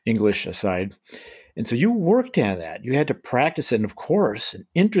English aside. And so you worked at that. You had to practice it. And of course, an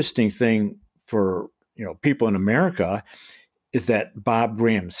interesting thing for people in America is that Bob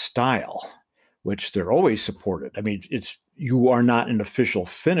Graham style, which they're always supported. I mean, you are not an official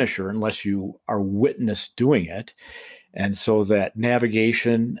finisher unless you are witness doing it. And so that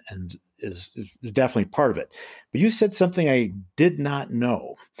navigation is definitely part of it. But you said something I did not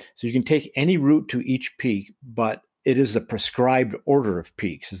know. So you can take any route to each peak, but it is a prescribed order of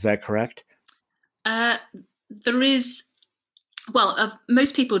peaks. Is that correct? There is,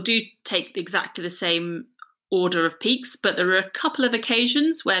 most people do take exactly the same order of peaks, but there are a couple of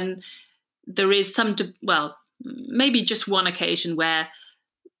occasions when there is maybe just one occasion where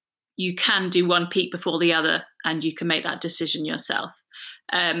you can do one peak before the other and you can make that decision yourself.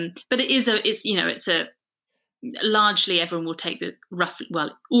 But it's largely everyone will take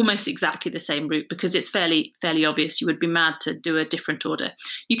almost exactly the same route because it's fairly obvious. You would be mad to do a different order.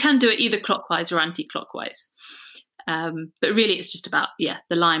 You can do it either clockwise or anti-clockwise. But really it's just about,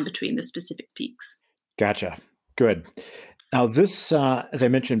 the line between the specific peaks. Gotcha. Good. Now this, as I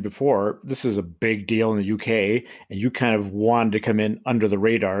mentioned before, this is a big deal in the UK, and you kind of wanted to come in under the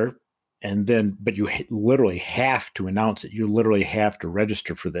radar, but you literally have to announce it. You literally have to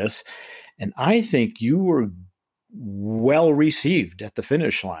register for this. And I think you were well received at the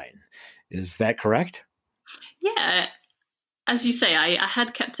finish line. Is that correct? Yeah. As you say, I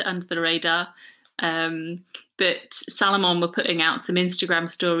had kept it under the radar. But Salomon were putting out some Instagram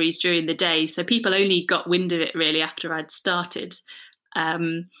stories during the day, so people only got wind of it really after I'd started.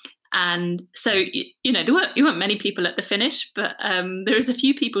 And so, there weren't many people at the finish, but there was a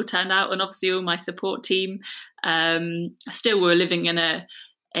few people turned out, and obviously all my support team still were living in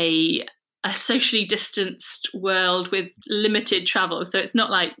a socially distanced world with limited travel. So it's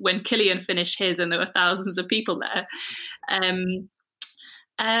not like when Kilian finished his and there were thousands of people there.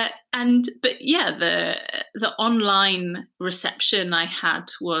 The online reception I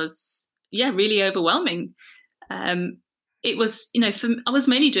had was really overwhelming. It was I was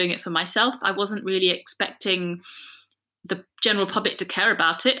mainly doing it for myself. I wasn't really expecting the general public to care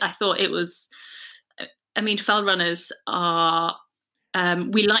about it. I thought it was. Fell runners are.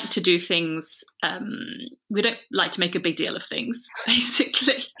 We like to do things. We don't like to make a big deal of things,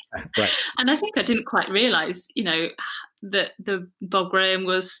 basically. Right. And I think I didn't quite realize, that the Bob Graham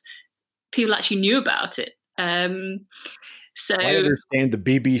people actually knew about it. So I understand the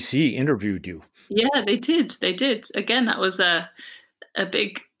BBC interviewed you. Yeah, they did. Again, that was a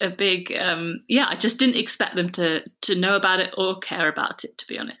big. I just didn't expect them to know about it or care about it, to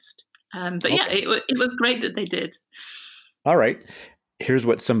be honest. It was great that they did. All right. Here's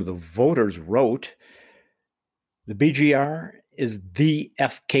what some of the voters wrote. The BGR is the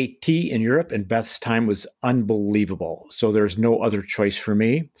FKT in Europe, and Beth's time was unbelievable. So there's no other choice for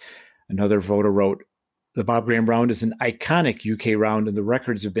me. Another voter wrote, the Bob Graham round is an iconic UK round, and the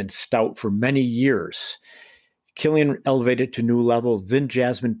records have been stout for many years. Kilian elevated to new level, then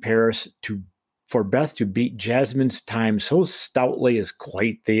Jasmine Paris for Beth to beat Jasmine's time so stoutly is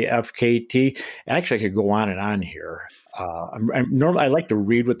quite the FKT. Actually, I could go on and on here. I like to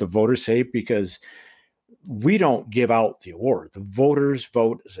read what the voters say because we don't give out the award. The voters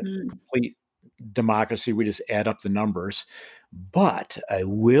vote as a complete democracy. We just add up the numbers. But I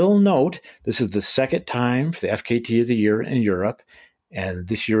will note this is the second time for the FKT of the year in Europe, and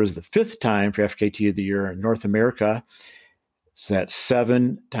this year is the fifth time for FKT of the year in North America. So that's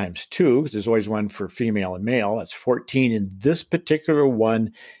 7 times 2, because there's always one for female and male. That's 14. And this particular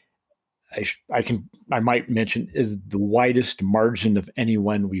one, I might mention, is the widest margin of any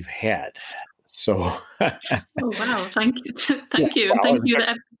one we've had. So, oh wow! Thank you, thank you, and thank you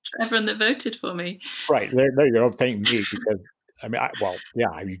to everyone that voted for me. Right there you go. Thank me because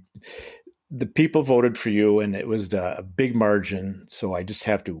the people voted for you, and it was a big margin. So I just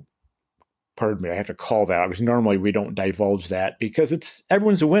have to. Pardon me, I have to call that out because normally we don't divulge that because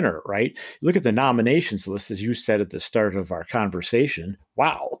everyone's a winner, right? You look at the nominations list, as you said at the start of our conversation.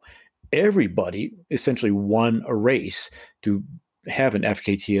 Wow, everybody essentially won a race to have an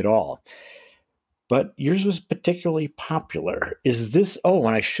FKT at all. But yours was particularly popular. Is this, and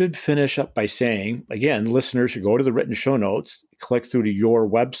I should finish up by saying, again, listeners should go to the written show notes, click through to your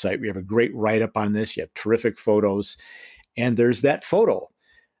website. We have a great write-up on this. You have terrific photos. And there's that photo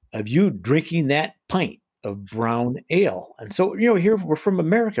of you drinking that pint of brown ale. And so, here we're from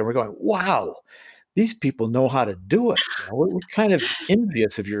America. We're going, wow, these people know how to do it. We're kind of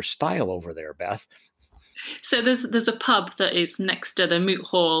envious of your style over there, Beth. So there's a pub that is next to the Moot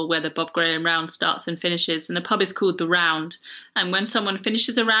Hall where the Bob Graham round starts and finishes, and the pub is called The Round. And when someone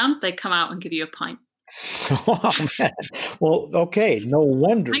finishes a round, they come out and give you a pint. Oh, man. Well, okay. No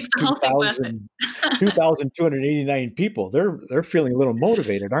wonder Makes the whole thing worth it. 2,289 people. They're feeling a little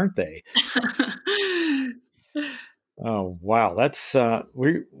motivated, aren't they? Oh, wow. That's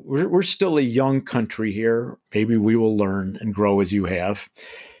we're still a young country here. Maybe we will learn and grow as you have.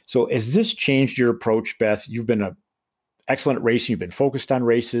 So has this changed your approach, Beth? You've been an excellent at racing. You've been focused on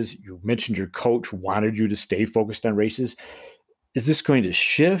races. You mentioned your coach wanted you to stay focused on races. Is this going to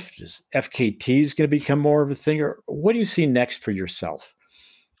shift? Is FKT going to become more of a thing? Or what do you see next for yourself?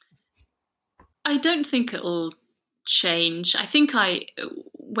 I don't think it'll change. I think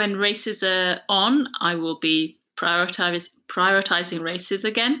when races are on, I will be prioritizing races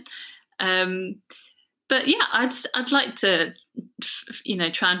again. But yeah, I'd like to,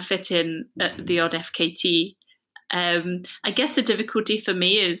 try and fit in the odd FKT. I guess the difficulty for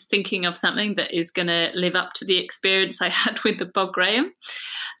me is thinking of something that is going to live up to the experience I had with the Bob Graham.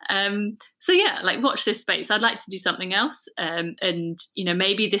 So yeah, like watch this space. I'd like to do something else. And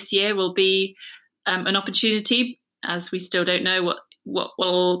maybe this year will be an opportunity, as we still don't know what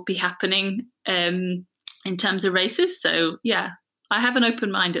will be happening in terms of races. So yeah, I have an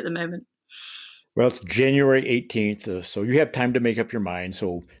open mind at the moment. Well, it's January 18th, so you have time to make up your mind.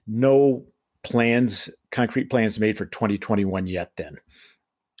 So no concrete plans made for 2021 yet then?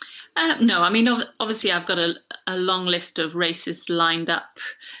 No, I mean, obviously I've got a long list of races lined up.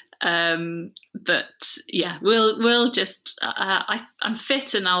 But yeah, we'll just, I'm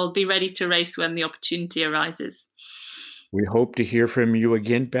fit and I'll be ready to race when the opportunity arises. We hope to hear from you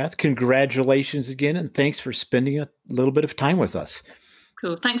again, Beth. Congratulations again, and thanks for spending a little bit of time with us.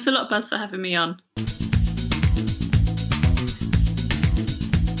 Cool. Thanks a lot, Buzz, for having me on.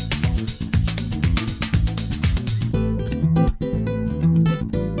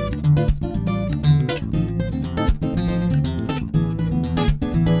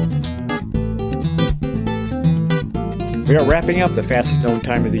 We are wrapping up the Fastest Known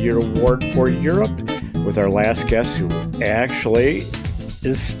Time of the Year award for Europe with our last guest, who actually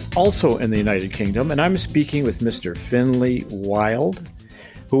is also in the United Kingdom. And I'm speaking with Mr. Finlay Wild,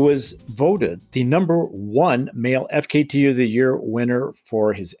 who was voted the #1 male FKT of the Year winner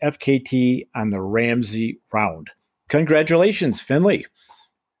for his FKT on the Ramsey Round. Congratulations, Finlay.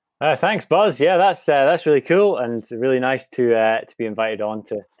 Thanks, Buzz. Yeah, that's really cool, and really nice to be invited on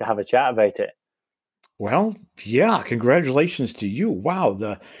to have a chat about it. Well, yeah, congratulations to you. Wow,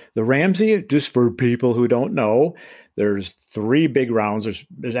 the Ramsey, just for people who don't know, there's 3 big rounds.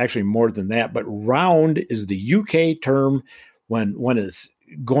 There's actually more than that, but round is the UK term when one is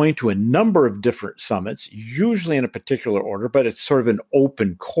going to a number of different summits, usually in a particular order, but it's sort of an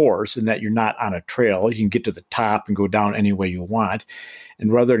open course in that you're not on a trail. You can get to the top and go down any way you want.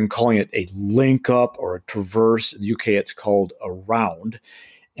 And rather than calling it a link up or a traverse, in the UK it's called a round.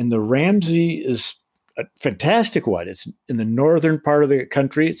 And the Ramsey is a fantastic one. It's in the northern part of the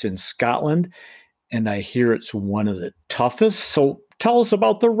country. It's in Scotland, and I hear it's one of the toughest. So tell us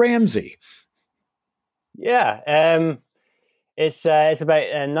about the Ramsey. Yeah, it's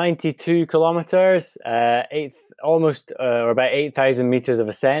about 92 kilometers, about 8,000 meters of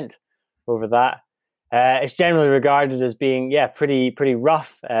ascent over that. It's generally regarded as being pretty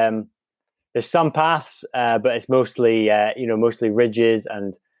rough. There's some paths, but it's mostly ridges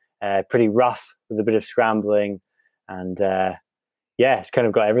and pretty rough with a bit of scrambling, and it's kind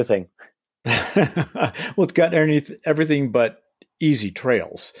of got everything. Well, it's got everything but easy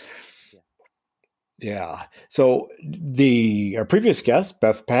trails. Yeah. So our previous guest,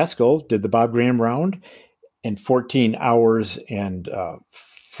 Beth Pascal, did the Bob Graham Round in 14 hours and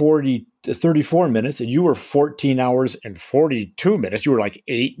 34 minutes, and you were 14 hours and 42 minutes. You were like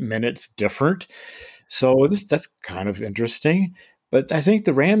 8 minutes different. So that's kind of interesting. But I think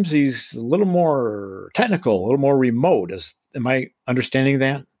the Ramsey's a little more technical, a little more remote. Am I understanding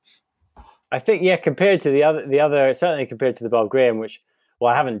that? I think, yeah, compared to the other, certainly compared to the Bob Graham, which,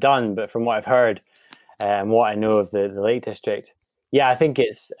 I haven't done, but from what I've heard and what I know of the Lake District, yeah, I think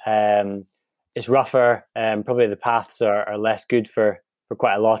it's rougher. Probably the paths are less good for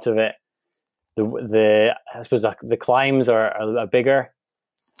quite a lot of it. I suppose the climbs are bigger.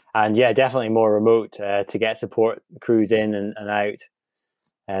 And yeah, definitely more remote to get support crews in and out.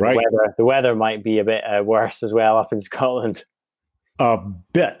 And right. The weather might be a bit worse as well up in Scotland. A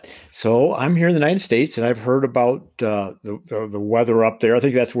bit. So I'm here in the United States, and I've heard about the weather up there. I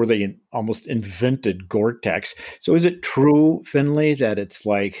think that's where they almost invented Gore-Tex. So is it true, Finlay, that it's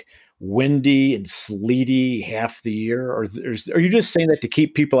like windy and sleety half the year, or are you just saying that to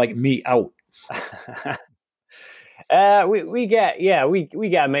keep people like me out? We get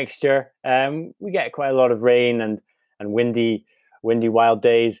a mixture. We get quite a lot of rain and windy wild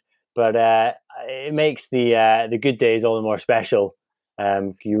days, but it makes the good days all the more special.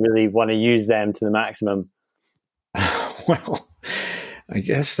 You really want to use them to the maximum. Well, I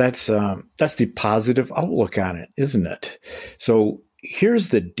guess that's the positive outlook on it, isn't it? So here's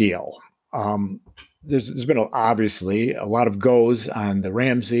the deal. There's been obviously a lot of goes on the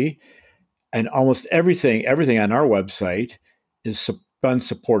Ramsey, and almost everything on our website is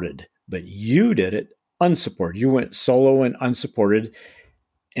unsupported. But you did it unsupported. You went solo and unsupported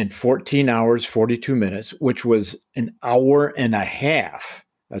in 14 hours, 42 minutes, which was an hour and a half.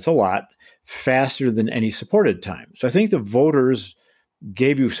 That's a lot faster than any supported time. So I think the voters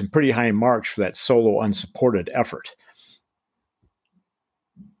gave you some pretty high marks for that solo unsupported effort.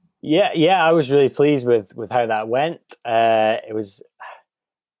 Yeah, I was really pleased with how that went. It was,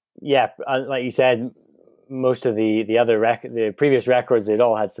 like you said, most of the the previous records, they'd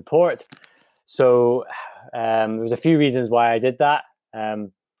all had support. So there was a few reasons why I did that.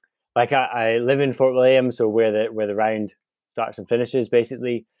 Like I live in Fort William, so where the round starts and finishes,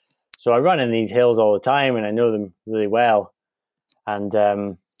 basically. So I run in these hills all the time, and I know them really well.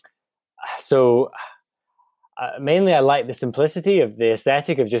 And mainly I like the simplicity of the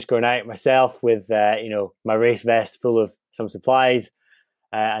aesthetic of just going out myself with my race vest full of some supplies,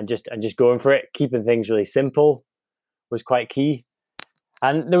 and just going for it. Keeping things really simple was quite key.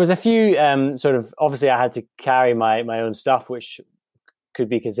 And there was a few obviously I had to carry my own stuff, which could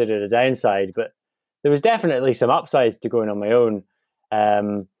be considered a downside, but there was definitely some upsides to going on my own,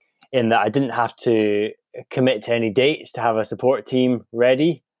 in that I didn't have to commit to any dates to have a support team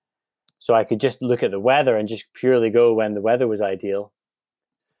ready. So I could just look at the weather and just purely go when the weather was ideal.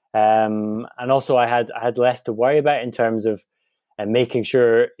 And also I had less to worry about in terms of making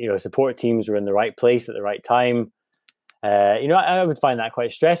sure, support teams were in the right place at the right time. I would find that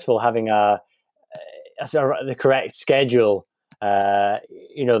quite stressful, having the correct schedule.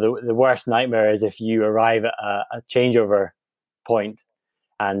 The worst nightmare is if you arrive at a changeover point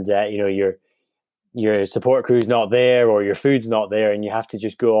and your support crew's not there or your food's not there and you have to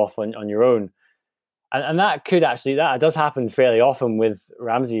just go off on your own. And that does happen fairly often with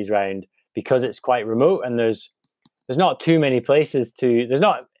Ramsey's round, because it's quite remote and there's not too many places there's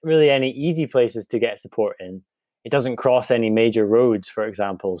not really any easy places to get support in. It doesn't cross any major roads, for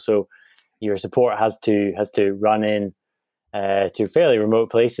example. So your support has to run in to fairly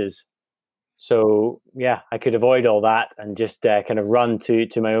remote places. So yeah, I could avoid all that and just kind of run to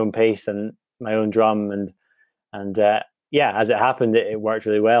my own pace and my own drum, and as it happened, it worked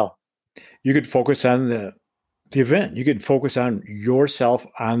really well. You could focus on the event. You could focus on yourself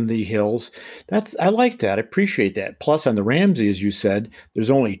on the hills. I like that. I appreciate that. Plus, on the Ramsey, as you said, there's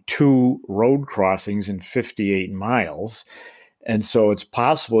only 2 road crossings in 58 miles, and so it's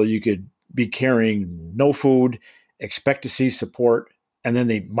possible you could be carrying no food, expect to see support, and then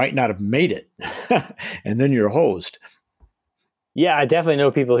they might not have made it, and then you're hosed. Yeah, I definitely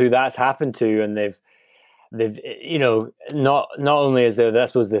know people who that's happened to, and they've not only is there, I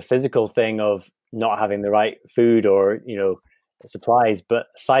suppose, the physical thing of not having the right food or supplies, but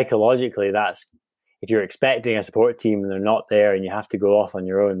psychologically, that's, if you're expecting a support team and they're not there and you have to go off on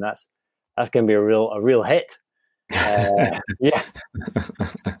your own, that's going to be a real hit. Yeah.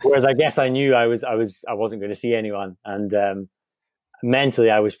 Whereas I guess I knew I wasn't going to see anyone, and mentally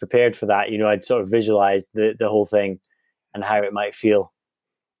I was prepared for that. I'd sort of visualized the whole thing and how it might feel.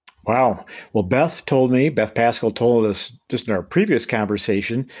 Wow. Well, Beth Pascal told us just in our previous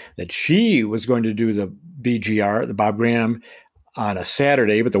conversation that she was going to do the BGR, the Bob Graham, on a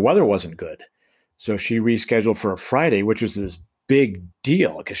Saturday, but the weather wasn't good. So she rescheduled for a Friday, which was this big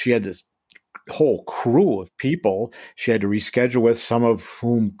deal because she had this whole crew of people she had to reschedule with, some of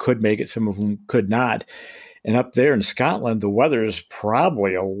whom could make it, some of whom could not. And up there in Scotland, the weather is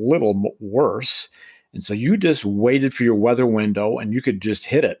probably a little worse. And so you just waited for your weather window and you could just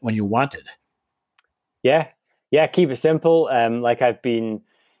hit it when you wanted. Yeah, keep it simple. Like I've been,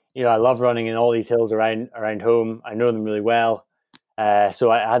 I love running in all these hills around home. I know them really well. So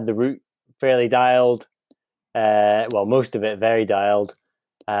I had the route fairly dialed. Most of it very dialed.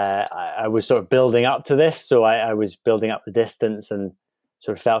 I was sort of building up to this. So I was building up the distance and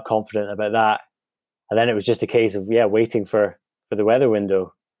sort of felt confident about that. And then it was just a case of, waiting for the weather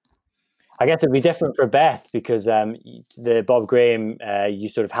window. I guess it'd be different for Beth because the Bob Graham, you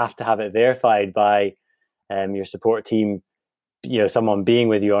sort of have to have it verified by your support team, someone being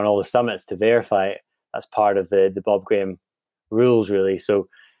with you on all the summits to verify it. That's part of the Bob Graham rules, really. So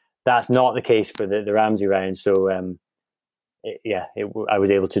that's not the case for the Ramsey round. So, I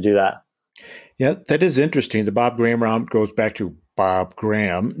was able to do that. Yeah, that is interesting. The Bob Graham round goes back to Bob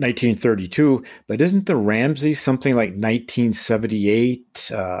Graham, 1932. But isn't the Ramsey something like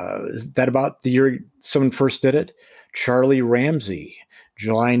 1978? Is that about the year someone first did it? Charlie Ramsey,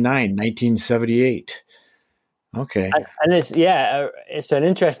 July 9, 1978. Okay. And it's an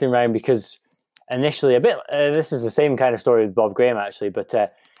interesting round because initially this is the same kind of story with Bob Graham actually, but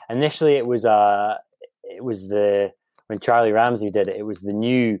initially it was when Charlie Ramsey did it, it was the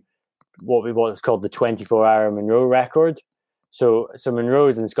new what's called the 24-hour Munro record. So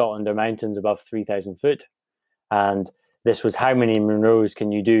Munros in Scotland are mountains above 3,000 foot, and this was how many Munros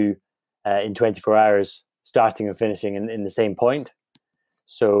can you do in 24 hours, starting and finishing in the same point.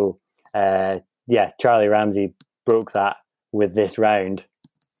 So Charlie Ramsey broke that with this round,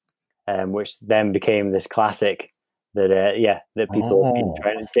 which then became this classic that people have been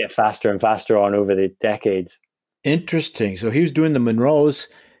trying to get faster and faster on over the decades. Interesting. So he was doing the Munros,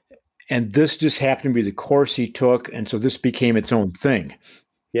 and this just happened to be the course he took, and so this became its own thing.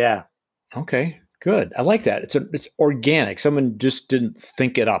 Yeah. Okay, good. I like that. It's organic. Someone just didn't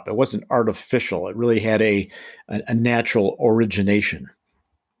think it up. It wasn't artificial. It really had a natural origination.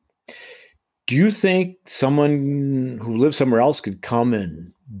 Do you think someone who lives somewhere else could come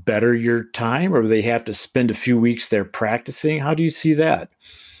and better your time, or do they have to spend a few weeks there practicing? How do you see that?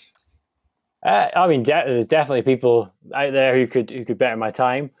 I mean, there's definitely people out there who could better my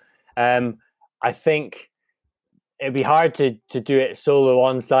time. I think it'd be hard to do it solo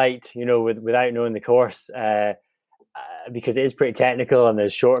on site, without knowing the course, because it is pretty technical and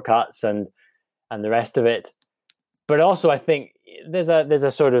there's shortcuts and the rest of it. But also, I think there's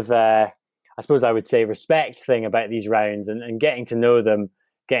a sort of I suppose I would say respect thing about these rounds and getting to know them,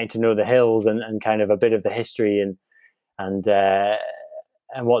 getting to know the hills and kind of a bit of the history and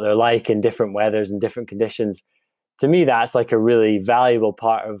what they're like in different weathers and different conditions. To me, that's like a really valuable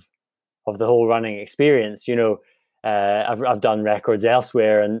part of the whole running experience. I've done records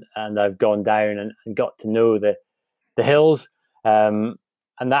elsewhere and I've gone down and got to know the hills, and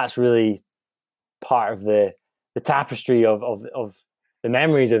that's really part of the tapestry of the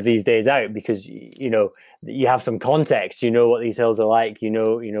memories of these days out, because you have some context, what these hills are like,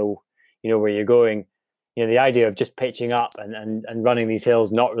 where you're going. The idea of just pitching up and running these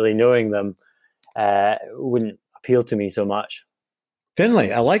hills not really knowing them wouldn't appeal to me so much.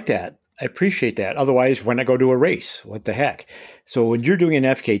 Finlay, I like that. I appreciate that. Otherwise, when I go to a race, what the heck? So when you're doing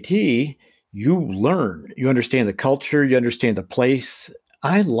an FKT, you learn, you understand the culture, you understand the place.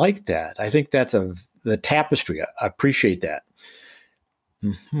 I like that. I think that's the tapestry. I appreciate that.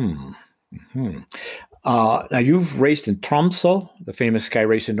 Now you've raced in Tromsø, the famous sky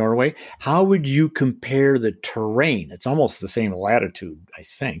race in Norway. How would you compare the terrain? It's almost the same latitude, I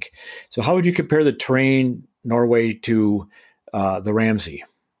think. So how would you compare the terrain Norway to the Ramsey?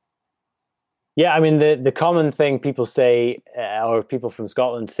 Yeah, I mean, the common thing people say, or people from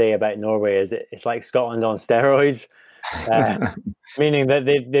Scotland say about Norway is it's like Scotland on steroids, meaning that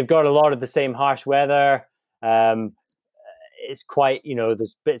they've got a lot of the same harsh weather. It's quite,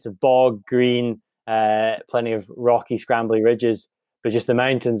 there's bits of bog, green, plenty of rocky, scrambly ridges, but just the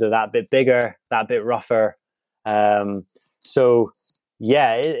mountains are that bit bigger, that bit rougher. So,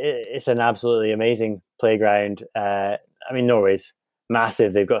 yeah, it's an absolutely amazing playground. I mean, Norway's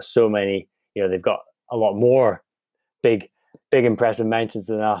massive. They've got so many, they've got a lot more big, impressive mountains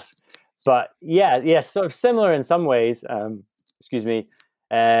than us. But yeah, sort of similar in some ways. Excuse me.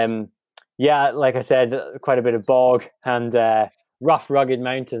 Yeah, like I said, quite a bit of bog and rough, rugged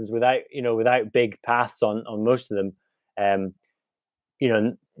mountains without big paths on most of them.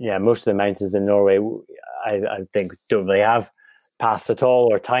 Most of the mountains in Norway, I think, don't really have paths at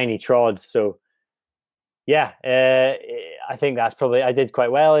all or tiny trods. So, yeah, I think that's probably, I did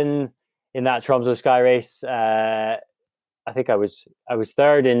quite well in that Tromsø Sky Race. I think I was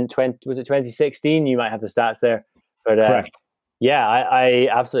third in 2016? You might have the stats there, but correct. Yeah, I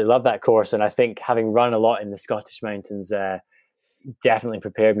absolutely love that course, and I think having run a lot in the Scottish mountains definitely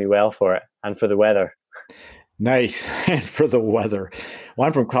prepared me well for it and for the weather. Nice. And for the weather. Well,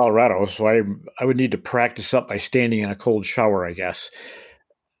 I'm from Colorado, so I would need to practice up by standing in a cold shower, I guess.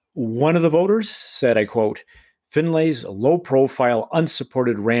 One of the voters said, I quote, "Finlay's low-profile,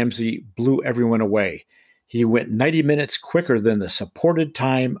 unsupported Ramsey blew everyone away. He went 90 minutes quicker than the supported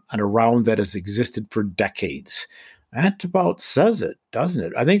time on a round that has existed for decades." That about says it, doesn't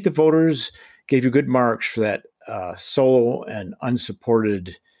it? I think the voters gave you good marks for that solo and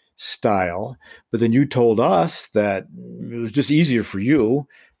unsupported style. But then you told us that it was just easier for you,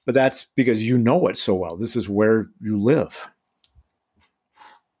 but that's because you know it so well. This is where you live.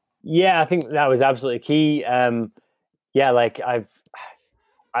 Yeah, I think that was absolutely key. Like I've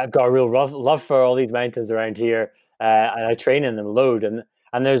got a real love for all these mountains around here. and I train in them load.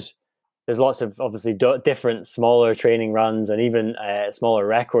 And there's lots of obviously different smaller training runs and even smaller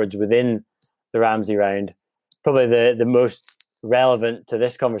records within the Ramsey round. Probably the most relevant to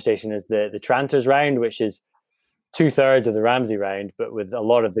this conversation is the Tranters round, which is 2/3 of the Ramsey round, but with a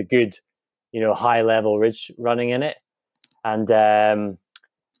lot of the good, high level ridge running in it. And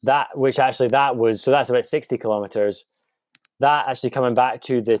that's about 60 kilometers. That actually coming back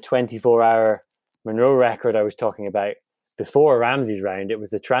to the 24-hour Monroe record I was talking about before Ramsey's round, it was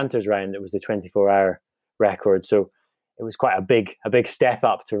the Tranters round that was the 24-hour record. So it was quite a big step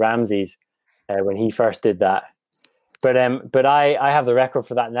up to Ramsey's when he first did that. But I have the record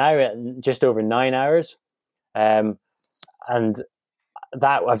for that now at just over 9 hours, and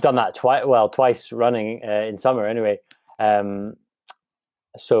that I've done that twice running in summer anyway.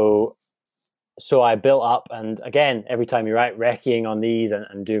 So I built up, and again, every time you're out recceing on these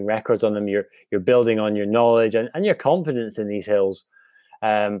and doing records on them, you're building on your knowledge and your confidence in these hills.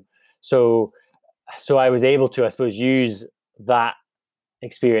 So I was able to, I suppose, use that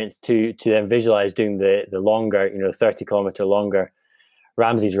experience to then visualize doing the longer, 30 kilometer longer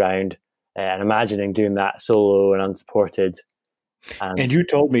Ramsey's round, and imagining doing that solo and unsupported. And you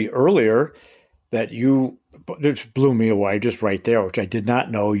told me earlier that this blew me away just right there, which I did not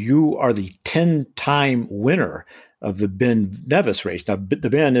know. You are the 10-time winner of the Ben Nevis race. Now, the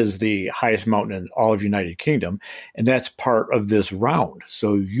Ben is the highest mountain in all of United Kingdom, and that's part of this round.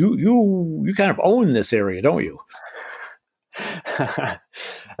 So you kind of own this area, don't you? So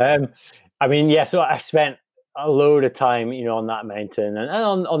I spent a load of time, on that mountain and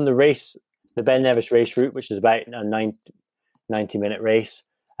on the race, the Ben Nevis race route, which is about a 90-minute race.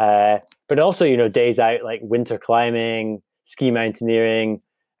 But also, days out like winter climbing, ski mountaineering,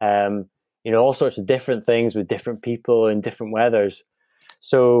 all sorts of different things with different people in different weathers.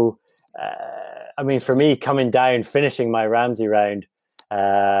 So, for me, coming down, finishing my Ramsey round,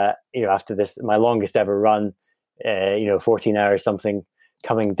 after this, my longest ever run, 14 hours something,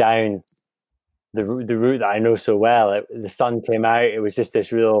 coming down the route that I know so well. The sun came out. It was just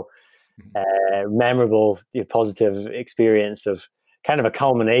this real memorable, positive experience of kind of a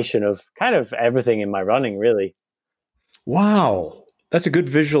culmination of kind of everything in my running, really. Wow. That's a good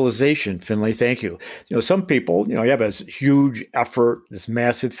visualization, Finlay. Thank you. Some people, you have this huge effort, this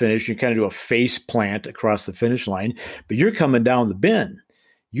massive finish. You kind of do a face plant across the finish line, but you're coming down the bin.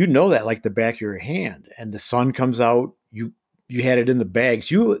 You know that like the back of your hand, and the sun comes out. You had it in the bags.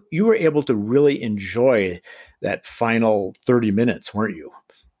 You were able to really enjoy that final 30 minutes, weren't you?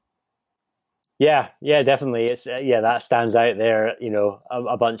 Yeah, definitely. It's that stands out there.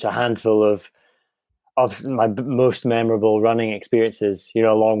 A handful of my most memorable running experiences.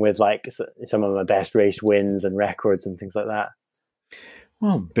 Along with like some of my best race wins and records and things like that.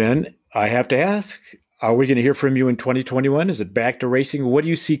 Well, Ben, I have to ask: are we going to hear from you in 2021? Is it back to racing? What do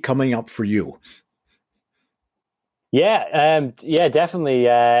you see coming up for you? Yeah, definitely.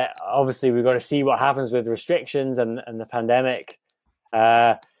 Obviously, we've got to see what happens with restrictions and the pandemic.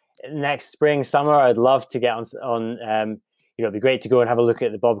 Next spring, summer, I'd love to get on. It'd be great to go and have a look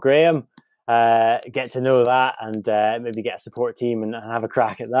at the Bob Graham, get to know that, and maybe get a support team and have a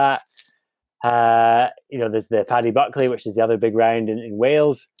crack at that. There's the Paddy Buckley, which is the other big round in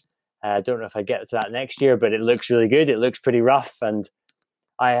Wales. I don't know if I get to that next year, but it looks really good. It looks pretty rough, and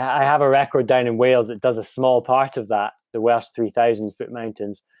I have a record down in Wales that does a small part of that, the Welsh 3,000-foot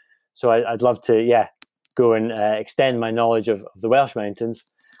mountains. So I'd love to, go and extend my knowledge of the Welsh mountains.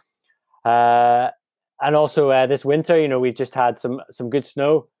 And also this winter, we've just had some good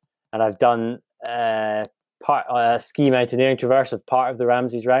snow, and I've done ski mountaineering traverse of part of the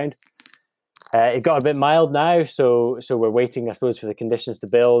Ramsey's round. It got a bit mild now, so we're waiting, I suppose, for the conditions to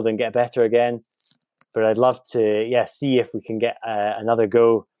build and get better again. But I'd love to, see if we can get another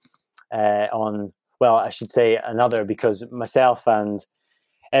go because myself and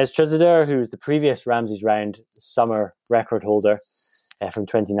Ez Trizador, who's the previous Ramsey's round summer record holder from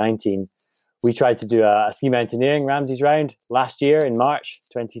 2019, we tried to do a ski mountaineering Ramsey's round last year in March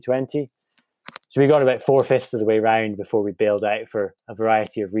 2020. So we got about 4/5 of the way round before we bailed out for a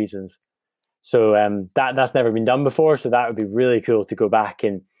variety of reasons. So that's never been done before. So that would be really cool to go back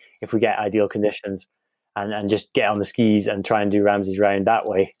in if we get ideal conditions and just get on the skis and try and do Ramsey's round that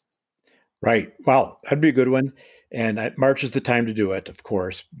way. Right. Wow. That'd be a good one. And March is the time to do it, of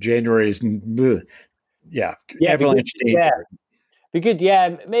course. January is, avalanche danger. Yeah. Be good.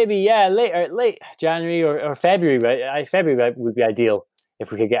 Yeah. Maybe, late January or February. Right? February would be ideal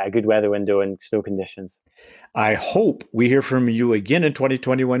if we could get a good weather window and snow conditions. I hope we hear from you again in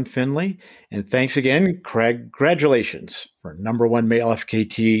 2021, Finlay. And thanks again, Craig. Congratulations for #1 male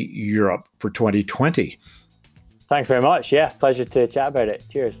FKT Europe for 2020. Thanks very much. Yeah, pleasure to chat about it.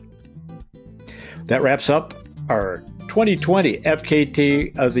 Cheers. That wraps up our 2020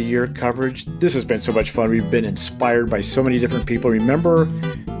 FKT of the Year coverage. This has been so much fun. We've been inspired by so many different people. Remember,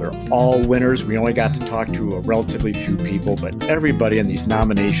 they're all winners. We only got to talk to a relatively few people, but everybody in these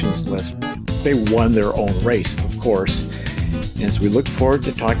nominations list, they won their own race, of course. And so we look forward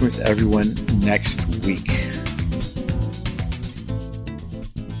to talking with everyone next week.